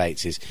get in the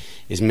States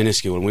is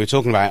minuscule. And we were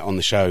talking about it on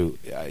the show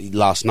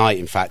last night,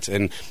 in fact.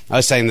 And I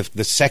was saying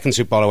the second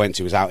Super Bowl I went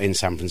to was out in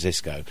San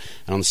Francisco,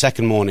 and on the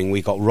second morning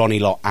we got Ronnie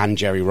Lott and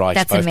Jerry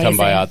Rice both come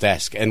by our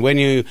desk. And when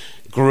you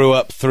grew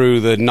up through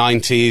the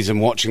 90s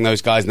and watching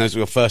those guys, and those were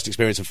your first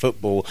experience of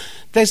football,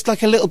 there's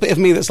like a little bit of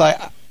me that's like,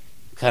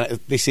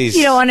 this is...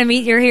 You don't want to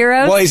meet your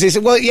heroes? What is this?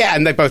 Well, yeah,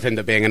 and they both end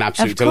up being an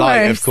absolute delight,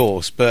 of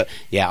course. But,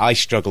 yeah, I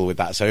struggle with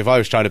that. So if I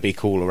was trying to be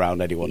cool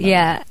around anyone...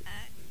 Yeah.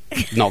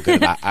 Not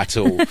good at that at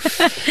all.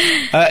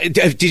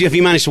 Have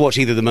you managed to watch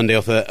either the Monday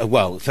or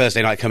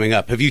Thursday night coming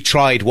up? Have you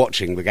tried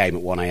watching the game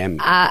at 1 a.m.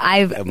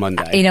 on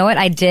Monday? You know what?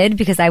 I did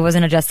because I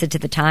wasn't adjusted to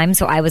the time,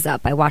 so I was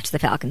up. I watched the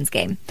Falcons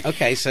game.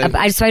 Okay, so...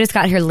 I just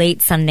got here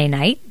late Sunday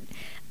night.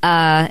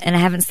 And I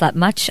haven't slept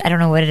much. I don't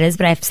know what it is,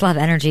 but I still have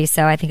energy,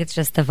 so I think it's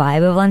just the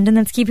vibe of London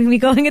that's keeping me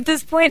going at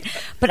this point.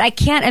 But I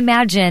can't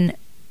imagine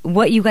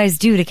what you guys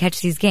do to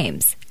catch these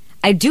games.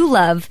 I do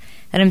love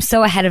that I'm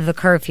so ahead of the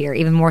curve here,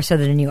 even more so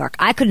than in New York.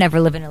 I could never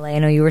live in LA. I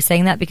know you were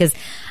saying that because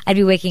I'd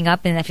be waking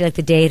up and I feel like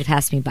the day had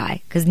passed me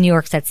by because New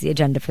York sets the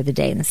agenda for the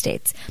day in the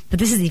States. But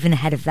this is even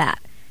ahead of that.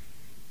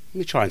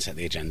 We try and set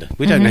the agenda.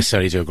 We don't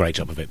necessarily do a great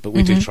job of it, but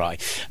we do try.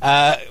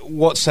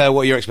 What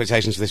are your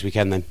expectations for this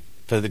weekend then?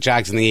 for the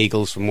Jags and the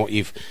Eagles from what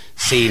you've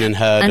seen and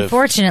heard?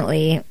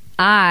 Unfortunately,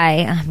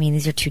 I mean,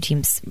 these are two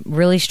teams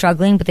really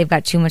struggling, but they've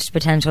got too much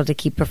potential to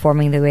keep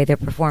performing the way they're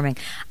performing.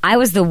 I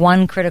was the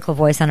one critical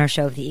voice on our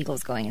show of the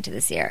Eagles going into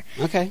this year.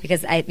 Okay.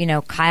 Because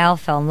Kyle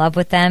fell in love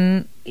with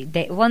them.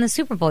 They won the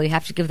Super Bowl. You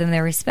have to give them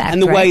their respect.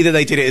 And the right? way that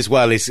they did it as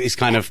well is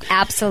kind of...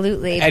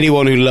 Absolutely.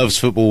 Anyone who loves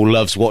football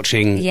loves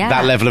watching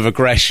that level of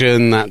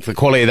aggression, the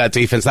quality of that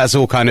defense. That's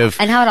all kind of...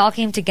 And how it all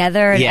came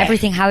together and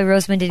everything Howie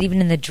Roseman did,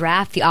 even in the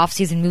draft, the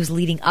offseason moves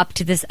leading up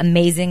to this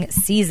amazing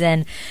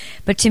season.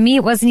 But to me,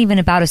 it wasn't even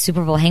about a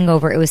Super Bowl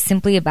hangover. It was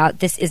simply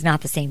about this is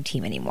not the same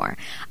team anymore.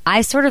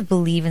 I sort of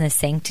believe in the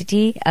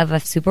sanctity of a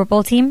Super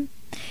Bowl team.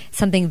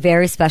 Something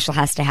very special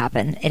has to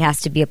happen. It has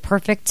to be a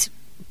perfect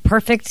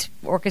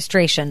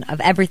orchestration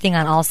of everything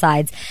on all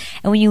sides.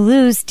 And when you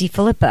lose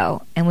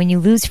DiFilippo, and when you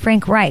lose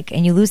Frank Reich,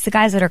 and you lose the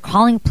guys that are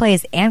calling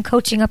plays and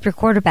coaching up your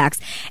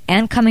quarterbacks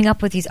and coming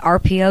up with these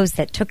RPOs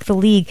that took the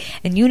league,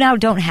 and you now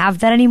don't have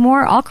that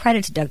anymore, all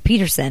credit to Doug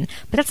Peterson,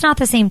 but that's not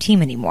the same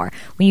team anymore.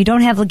 When you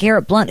don't have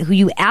LeGarrette Blount, who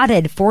you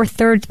added for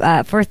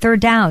third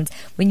downs,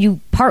 when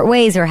you part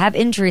ways or have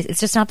injuries,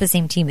 it's just not the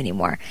same team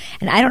anymore.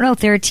 And I don't know if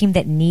they're a team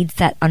that needs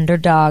that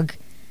underdog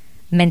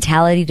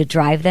mentality to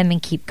drive them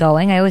and keep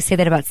going. I always say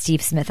that about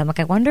Steve Smith. I'm like,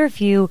 I wonder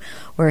if you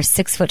were a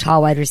 6 foot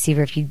tall wide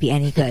receiver, if you'd be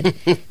any good.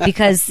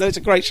 Because that's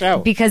a great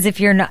shout. Because if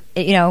you're not,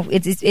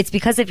 it's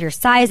because of your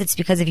size. It's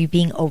because of you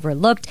being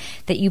overlooked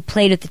that you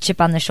played with the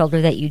chip on the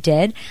shoulder that you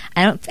did.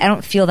 I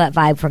don't feel that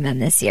vibe from them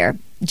this year.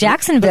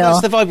 Jacksonville.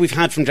 But that's the vibe we've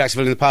had from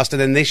Jacksonville in the past,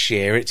 and then this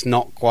year it's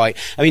not quite.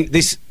 I mean,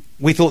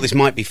 we thought this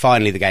might be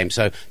finally the game.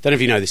 So, don't know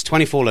if you know this,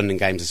 24 London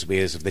games this will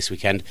be as of this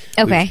weekend.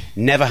 Okay.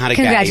 We've never had a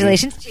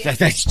Congratulations.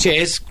 game.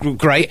 Cheers.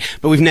 Great.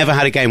 But we've never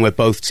had a game where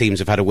both teams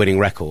have had a winning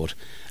record.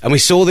 And we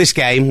saw this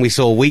game. We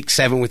saw week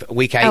 7 with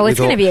week 8. Oh, it's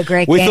going to be a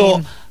great game. We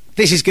thought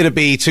this is going to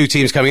be two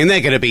teams coming in. They're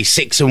going to be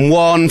 6-1,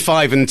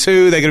 5-2.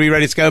 They're going to be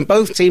ready to go. And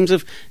both teams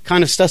have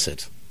kind of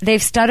stuttered. They've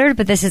stuttered,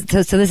 but this is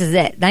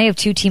it. Now you have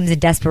two teams in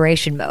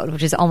desperation mode,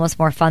 which is almost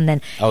more fun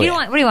than what do you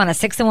want, a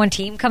 6-1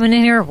 team coming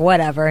in here?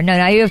 Whatever. No,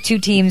 now you have two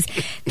teams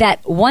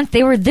that once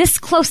they were this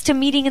close to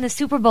meeting in the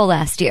Super Bowl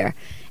last year,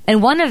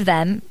 and one of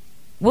them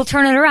will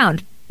turn it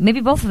around.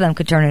 Maybe both of them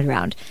could turn it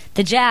around.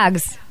 The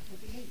Jags,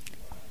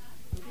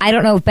 I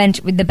don't know.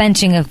 The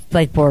benching of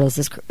Blake Bortles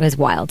is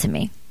wild to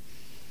me.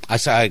 I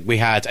said we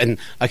had, and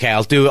okay,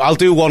 I'll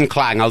do one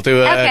clang. I'll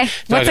do a. Okay,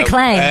 what's a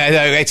clang?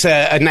 It's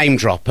a name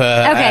drop.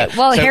 Okay,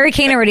 well, Harry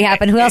Kane already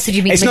happened. Who else did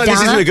you meet? This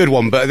isn't a good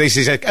one, but this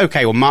is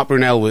okay. Well, Mark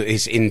Brunell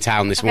is in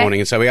town this morning,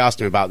 and so we asked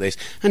him about this,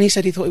 and he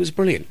said he thought it was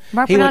brilliant.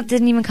 Mark Brunell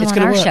didn't even come on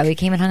our show. He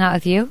came and hung out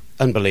with you.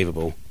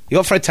 Unbelievable. You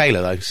got Fred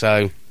Taylor though,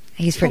 so.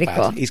 He's pretty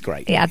cool. He's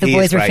great. Yeah, the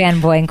boys were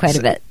fanboying quite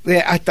a bit.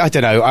 Yeah, I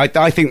don't know.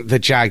 I think the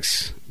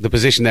Jags, the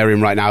position they're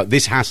in right now,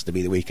 this has to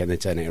be the weekend they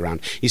turn it around.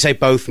 You say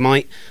both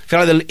might. I feel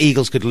like the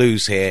Eagles could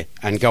lose here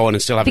and go on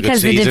and still have a good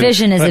season. Because the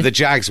division is... But if the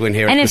Jags win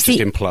here, it could just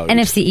implode.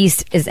 NFC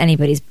East is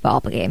anybody's ball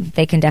game.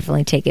 They can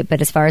definitely take it.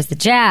 But as far as the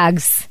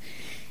Jags,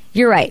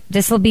 you're right.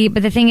 This will be...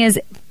 But the thing is,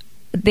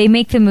 they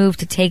make the move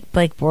to take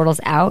Blake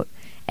Bortles out,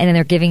 and then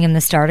they're giving him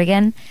the start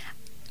again.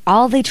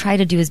 All they try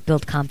to do is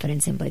build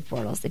confidence in Blake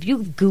Bortles. If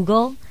you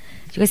Google...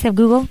 Do you guys have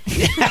Google?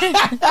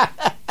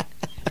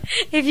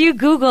 If you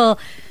Google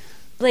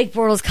Blake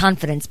Bortles'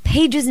 confidence,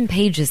 pages and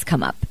pages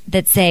come up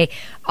that say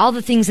all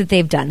the things that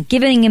they've done,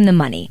 giving him the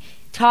money,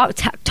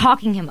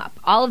 talking him up,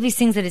 all of these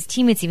things that his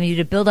teammates even do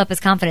to build up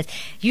his confidence.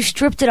 You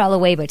stripped it all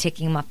away by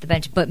taking him off the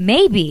bench, but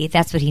maybe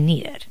that's what he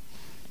needed.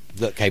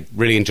 Okay,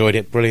 really enjoyed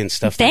it. Brilliant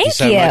stuff. Thank you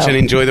so much, and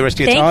enjoy the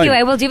rest of your time. Thank you.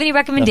 I will. Do you have any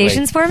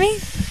recommendations for me?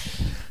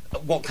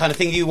 What kind of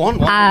thing do you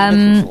want? What are you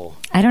looking for?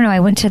 I don't know. I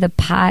went to the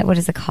pie. What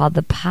is it called?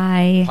 The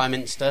pie. Pie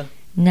Minster?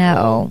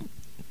 No.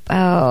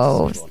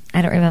 Oh,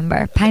 I don't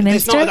remember. Pie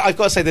Minster? I've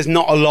got to say, there's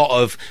not a lot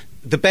of...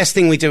 The best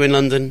thing we do in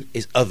London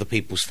is other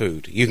people's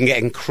food. You can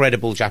get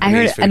incredible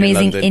Japanese food in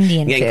London. Amazing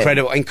Indian food.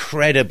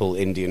 Incredible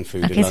Indian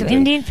food in London. Okay, so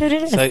Indian food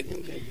it is. So,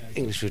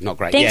 English food's not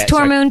great. Thanks,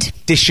 Tormund.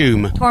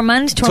 Dishoom.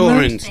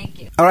 Tormund.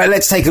 Thank you. All right,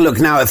 let's take a look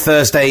now at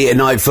Thursday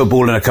night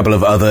football and a couple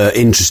of other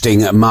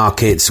interesting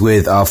markets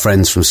with our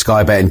friends from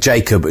Sky Bet. And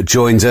Jacob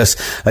joins us.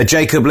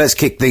 Jacob, let's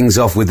kick things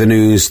off with the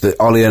news that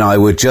Ollie and I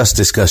were just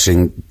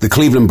discussing. The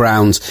Cleveland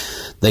Browns,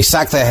 they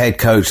sacked their head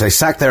coach, they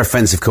sacked their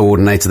offensive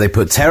coordinator, they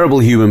put terrible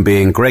human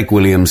being Greg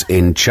Williams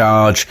in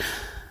charge.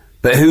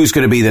 But who's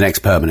going to be the next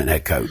permanent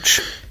head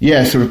coach?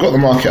 Yeah, so we've got the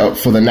market up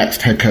for the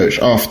next head coach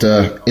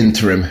after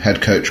interim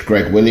head coach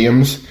Greg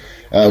Williams.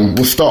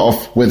 We'll start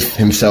off with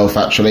himself,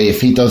 actually.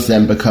 If he does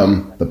then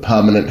become the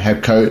permanent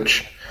head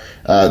coach,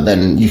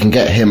 then you can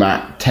get him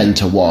at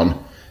 10-1.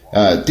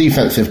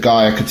 Defensive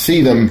guy, I could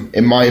see them,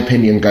 in my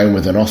opinion, going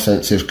with an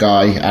offensive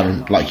guy,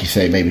 and like you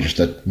say, maybe just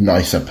a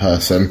nicer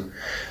person.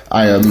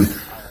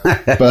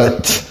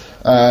 But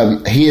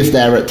he is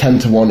there at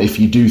 10-1 if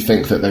you do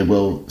think that they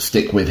will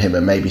stick with him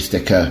and maybe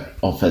stick a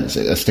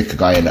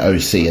guy in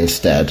OC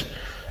instead.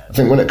 I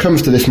think when it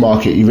comes to this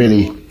market,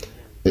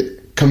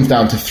 it comes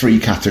down to three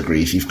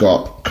categories. You've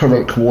got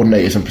current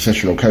coordinators and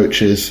positional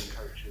coaches,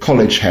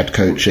 college head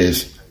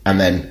coaches, and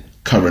then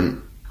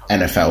current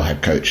NFL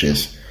head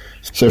coaches.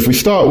 So if we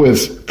start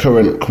with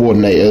current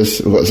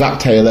coordinators, we've got Zach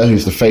Taylor,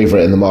 who's the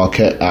favourite in the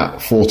market at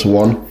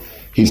 4-1.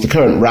 He's the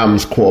current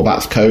Rams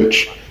quarterbacks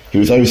coach. He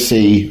was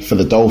OC for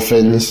the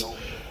Dolphins.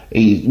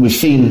 We've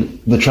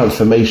seen the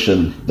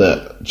transformation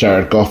that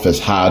Jared Goff has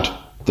had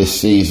this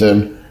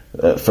season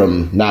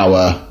from now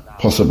a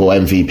possible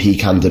MVP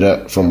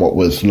candidate from what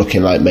was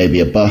looking like maybe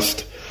a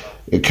bust.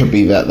 It could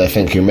be that they're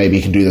thinking maybe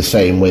he can do the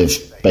same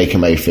with Baker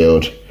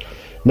Mayfield.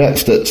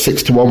 Next at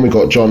 6-1, we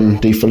got John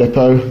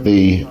DeFilippo,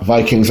 the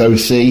Vikings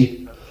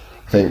OC.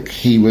 I think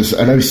he was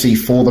an OC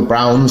for the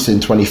Browns in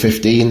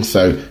 2015,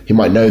 so he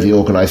might know the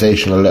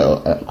organisation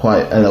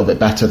quite a little bit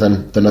better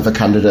than other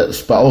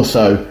candidates. But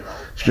also,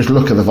 if you just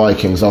look at the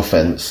Vikings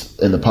offence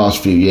in the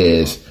past few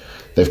years,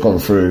 they've gone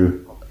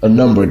through a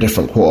number of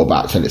different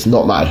quarterbacks, and it's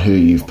not matter who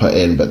you've put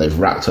in, but they've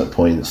racked up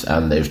points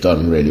and they've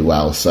done really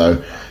well.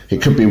 So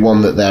it could be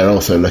one that they're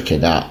also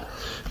looking at.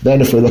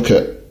 Then if we look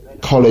at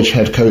college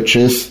head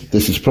coaches,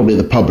 this is probably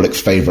the public's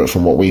favourite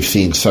from what we've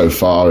seen so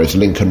far, is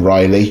Lincoln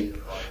Riley,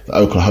 the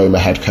Oklahoma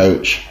head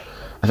coach.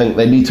 I think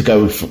they need to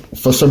go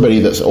for somebody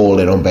that's all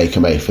in on Baker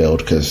Mayfield,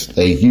 because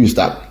they used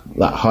that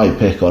high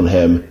pick on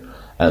him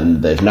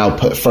and they've now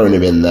thrown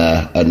him in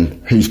there,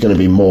 and who's going to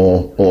be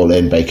more all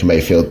in Baker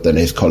Mayfield than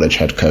his college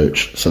head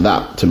coach? So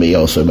that to me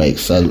also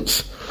makes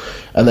sense.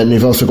 And then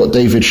you've also got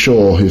David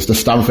Shaw, who's the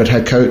Stanford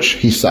head coach.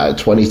 He's sat at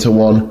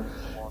 20-1.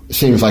 It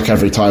seems like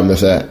every time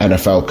there's an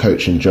NFL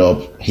coaching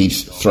job,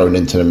 he's thrown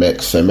into the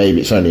mix. So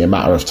maybe it's only a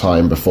matter of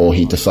time before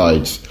he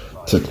decides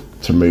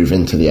to move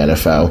into the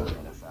NFL.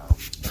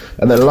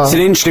 And then it's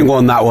an interesting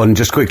one, that one,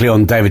 just quickly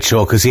on David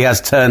Shaw, because he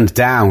has turned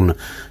down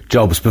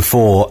jobs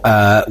before,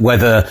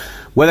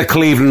 whether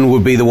Cleveland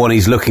would be the one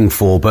he's looking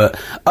for. But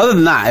other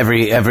than that,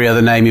 every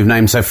other name you've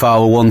named so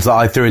far were ones that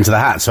I threw into the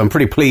hat. So I'm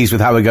pretty pleased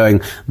with how we're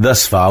going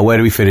thus far. Where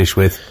do we finish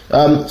with?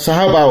 So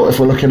how about if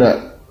we're looking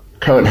at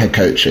current head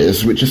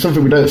coaches, which is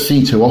something we don't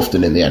see too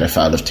often in the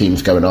NFL, of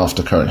teams going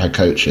after current head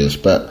coaches.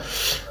 But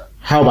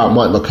how about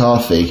Mike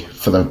McCarthy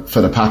for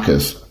the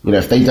Packers? You know,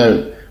 if they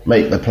don't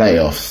make the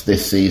playoffs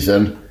this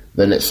season,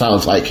 then it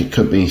sounds like it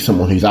could be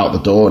someone who's out the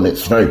door, and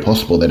it's very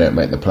possible they don't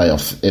make the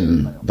playoffs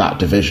in that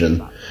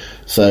division.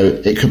 So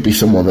it could be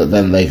someone that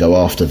then they go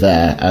after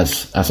there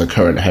as a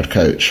current head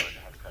coach.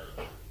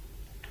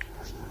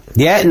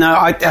 Yeah, no,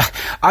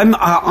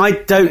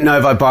 I don't know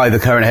if I buy the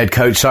current head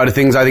coach side of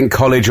things. I think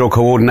college or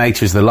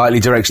coordinator is the likely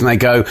direction they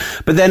go.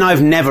 But then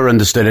I've never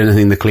understood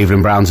anything the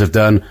Cleveland Browns have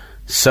done.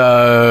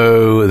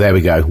 So there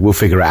we go. We'll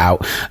figure it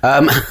out.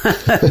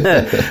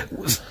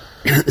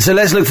 So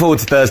let's look forward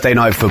to Thursday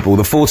Night Football.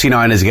 The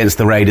 49ers against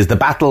the Raiders. The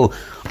Battle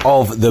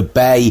of the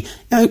Bay. You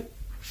know,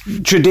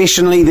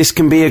 traditionally, this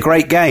can be a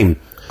great game.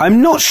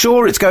 I'm not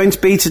sure it's going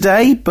to be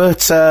today,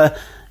 but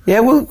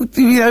well,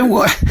 you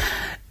know,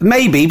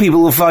 maybe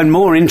people will find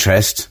more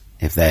interest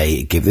if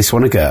they give this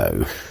one a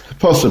go.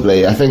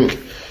 Possibly. I think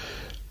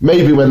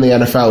maybe when the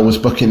NFL was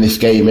booking this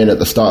game in at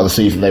the start of the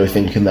season, they were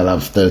thinking they'll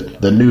have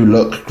the new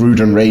look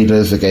Gruden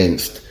Raiders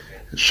against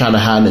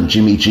Shanahan and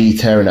Jimmy G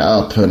tearing it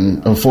up,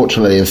 and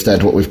unfortunately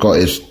instead what we've got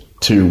is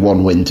two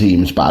one-win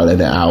teams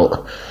battling it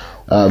out.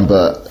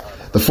 But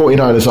the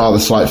 49ers are the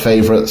slight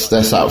favourites.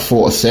 They're sat at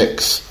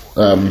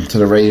 4-6 to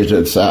the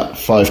Raiders at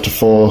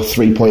 5-4,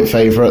 3-point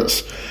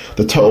favourites.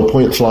 The total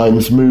points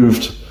line's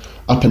moved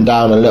up and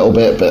down a little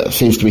bit, but it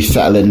seems to be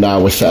settling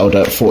now. We're settled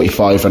at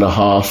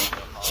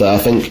 45.5. So I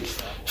think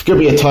it's going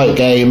to be a tight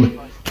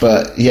game,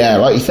 but yeah,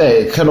 like you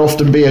say, it can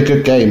often be a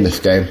good game, this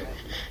game.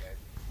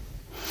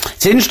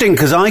 It's interesting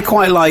because I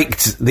quite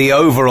liked the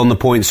over on the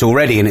points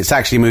already, and it's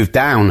actually moved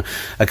down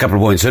a couple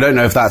of points. So I don't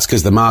know if that's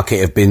because the market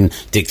have been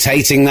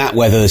dictating that,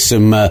 whether there's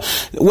some,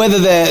 whether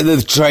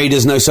the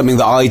traders know something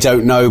that I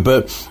don't know.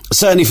 But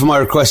certainly for my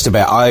request a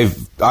bet,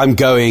 I'm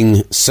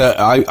going.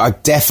 I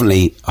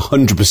definitely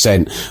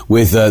 100%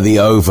 with the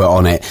over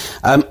on it.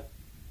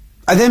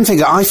 I then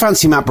think I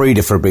fancy Matt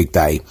Breida for a big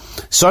day.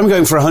 So I'm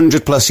going for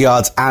 100 plus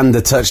yards and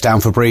a touchdown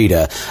for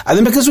Breida. And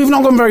then because we've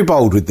not gone very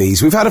bold with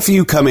these, we've had a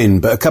few come in,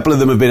 but a couple of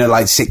them have been at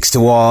like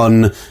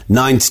 6-1,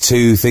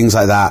 9-2, things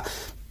like that.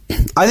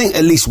 I think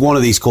at least one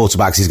of these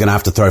quarterbacks is going to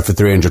have to throw for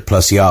 300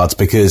 plus yards,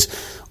 because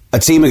a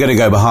team are going to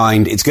go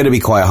behind. It's going to be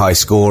quite high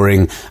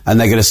scoring, and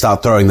they're going to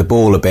start throwing the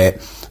ball a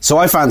bit. So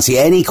I fancy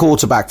any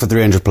quarterback for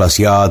 300 plus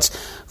yards,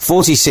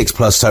 46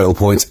 plus total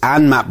points,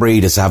 and Matt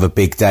Breida to have a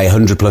big day,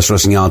 100 plus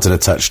rushing yards and a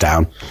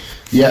touchdown.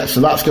 Yeah,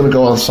 so that's going to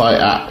go on site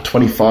at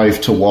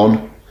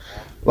 25-1.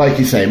 Like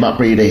you say, Matt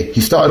Breida,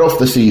 he started off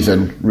the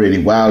season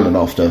really well, and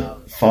after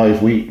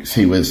 5 weeks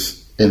he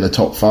was in the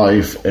top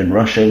 5 in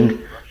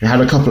rushing. He had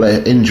a couple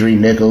of injury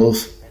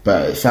niggles,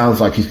 but it sounds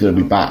like he's going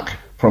to be back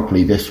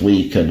properly this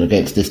week, and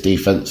against this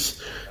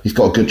defence he's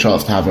got a good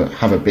chance to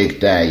have a big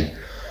day.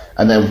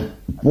 And then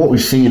what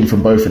we've seen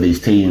from both of these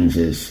teams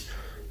is,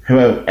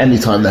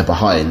 anytime they're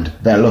behind,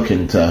 they're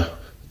looking to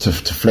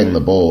fling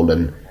the ball,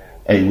 and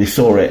we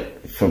saw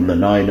it from the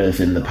Niners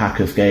in the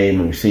Packers game,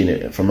 and we've seen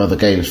it from other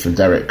games from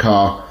Derek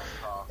Carr.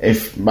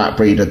 If Matt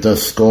Breida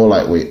does score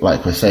like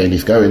we're saying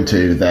he's going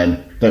to,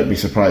 then don't be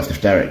surprised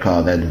if Derek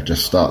Carr then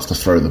just starts to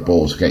throw the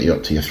ball to get you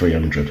up to your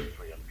 300.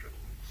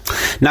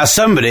 Now,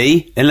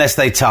 somebody, unless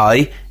they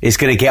tie, is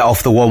going to get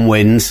off the 1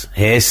 wins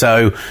here,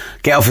 so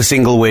get off a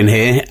single win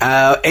here.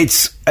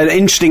 It's an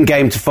interesting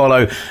game to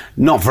follow,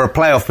 not for a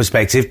playoff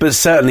perspective, but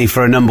certainly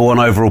for a number 1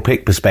 overall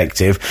pick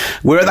perspective.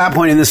 We're at that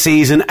point in the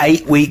season,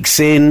 8 weeks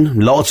in, a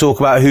lot of talk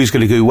about who's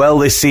going to do well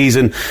this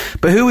season,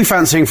 but who are we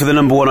fancying for the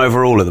number 1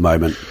 overall at the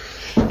moment?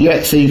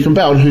 Yeah, so you can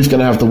bet on who's going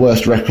to have the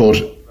worst record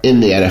in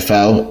the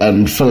NFL,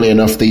 and funnily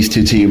enough, these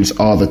two teams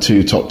are the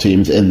 2 top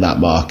teams in that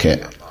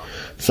market.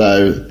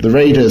 So the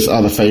Raiders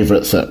are the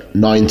favourites at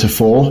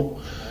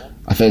 9-4.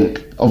 I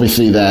think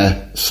obviously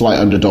they're slight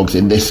underdogs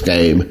in this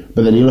game,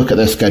 but then you look at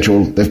their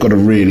schedule, they've got a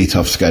really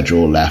tough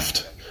schedule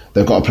left.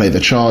 They've got to play the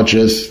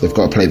Chargers, they've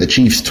got to play the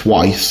Chiefs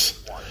twice,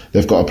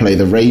 they've got to play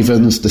the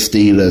Ravens, the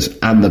Steelers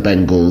and the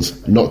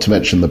Bengals, not to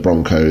mention the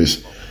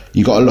Broncos.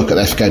 You've got to look at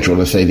their schedule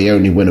and say the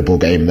only winnable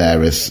game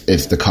there is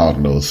the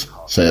Cardinals.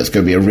 So it's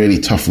going to be a really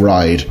tough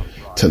ride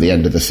to the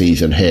end of the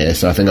season here.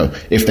 So I think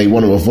if they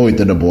want to avoid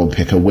the number 1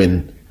 pick, a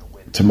win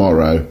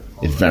tomorrow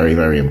is very,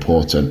 very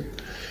important.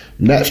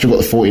 Next, we've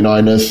got the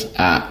 49ers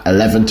at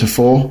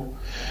 11-4.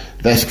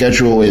 Their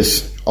schedule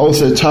is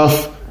also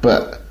tough,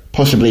 but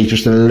possibly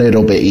just a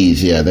little bit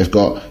easier. They've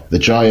got the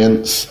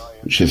Giants,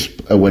 which is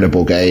a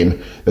winnable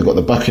game. They've got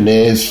the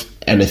Buccaneers.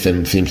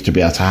 Anything seems to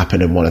be able to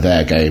happen in one of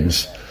their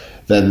games.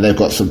 Then they've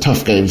got some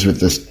tough games with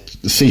the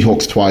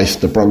Seahawks twice,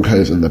 the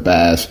Broncos and the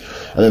Bears.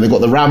 And then they've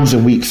got the Rams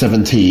in Week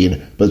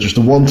 17. But just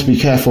the one to be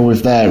careful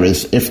with there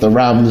is if the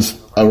Rams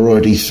are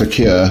already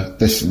secure,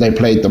 they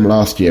played them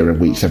last year in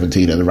Week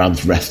 17 and the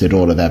Rams rested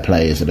all of their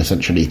players and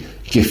essentially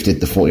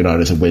gifted the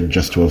 49ers a win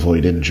just to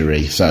avoid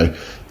injury. So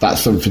that's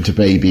something to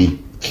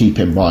maybe keep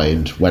in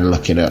mind when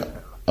looking at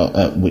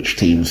which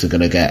teams are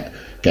going to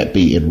get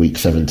beat in Week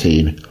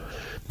 17.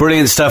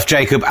 Brilliant stuff,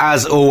 Jacob.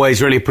 As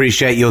always, really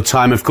appreciate your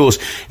time. Of course,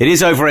 it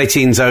is over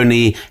 18s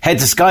only. Head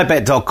to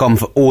skybet.com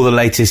for all the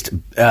latest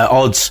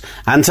odds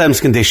and terms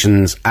and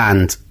conditions,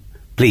 and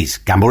please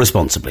gamble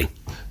responsibly.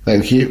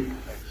 Thank you.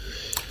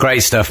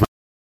 Great stuff, mate.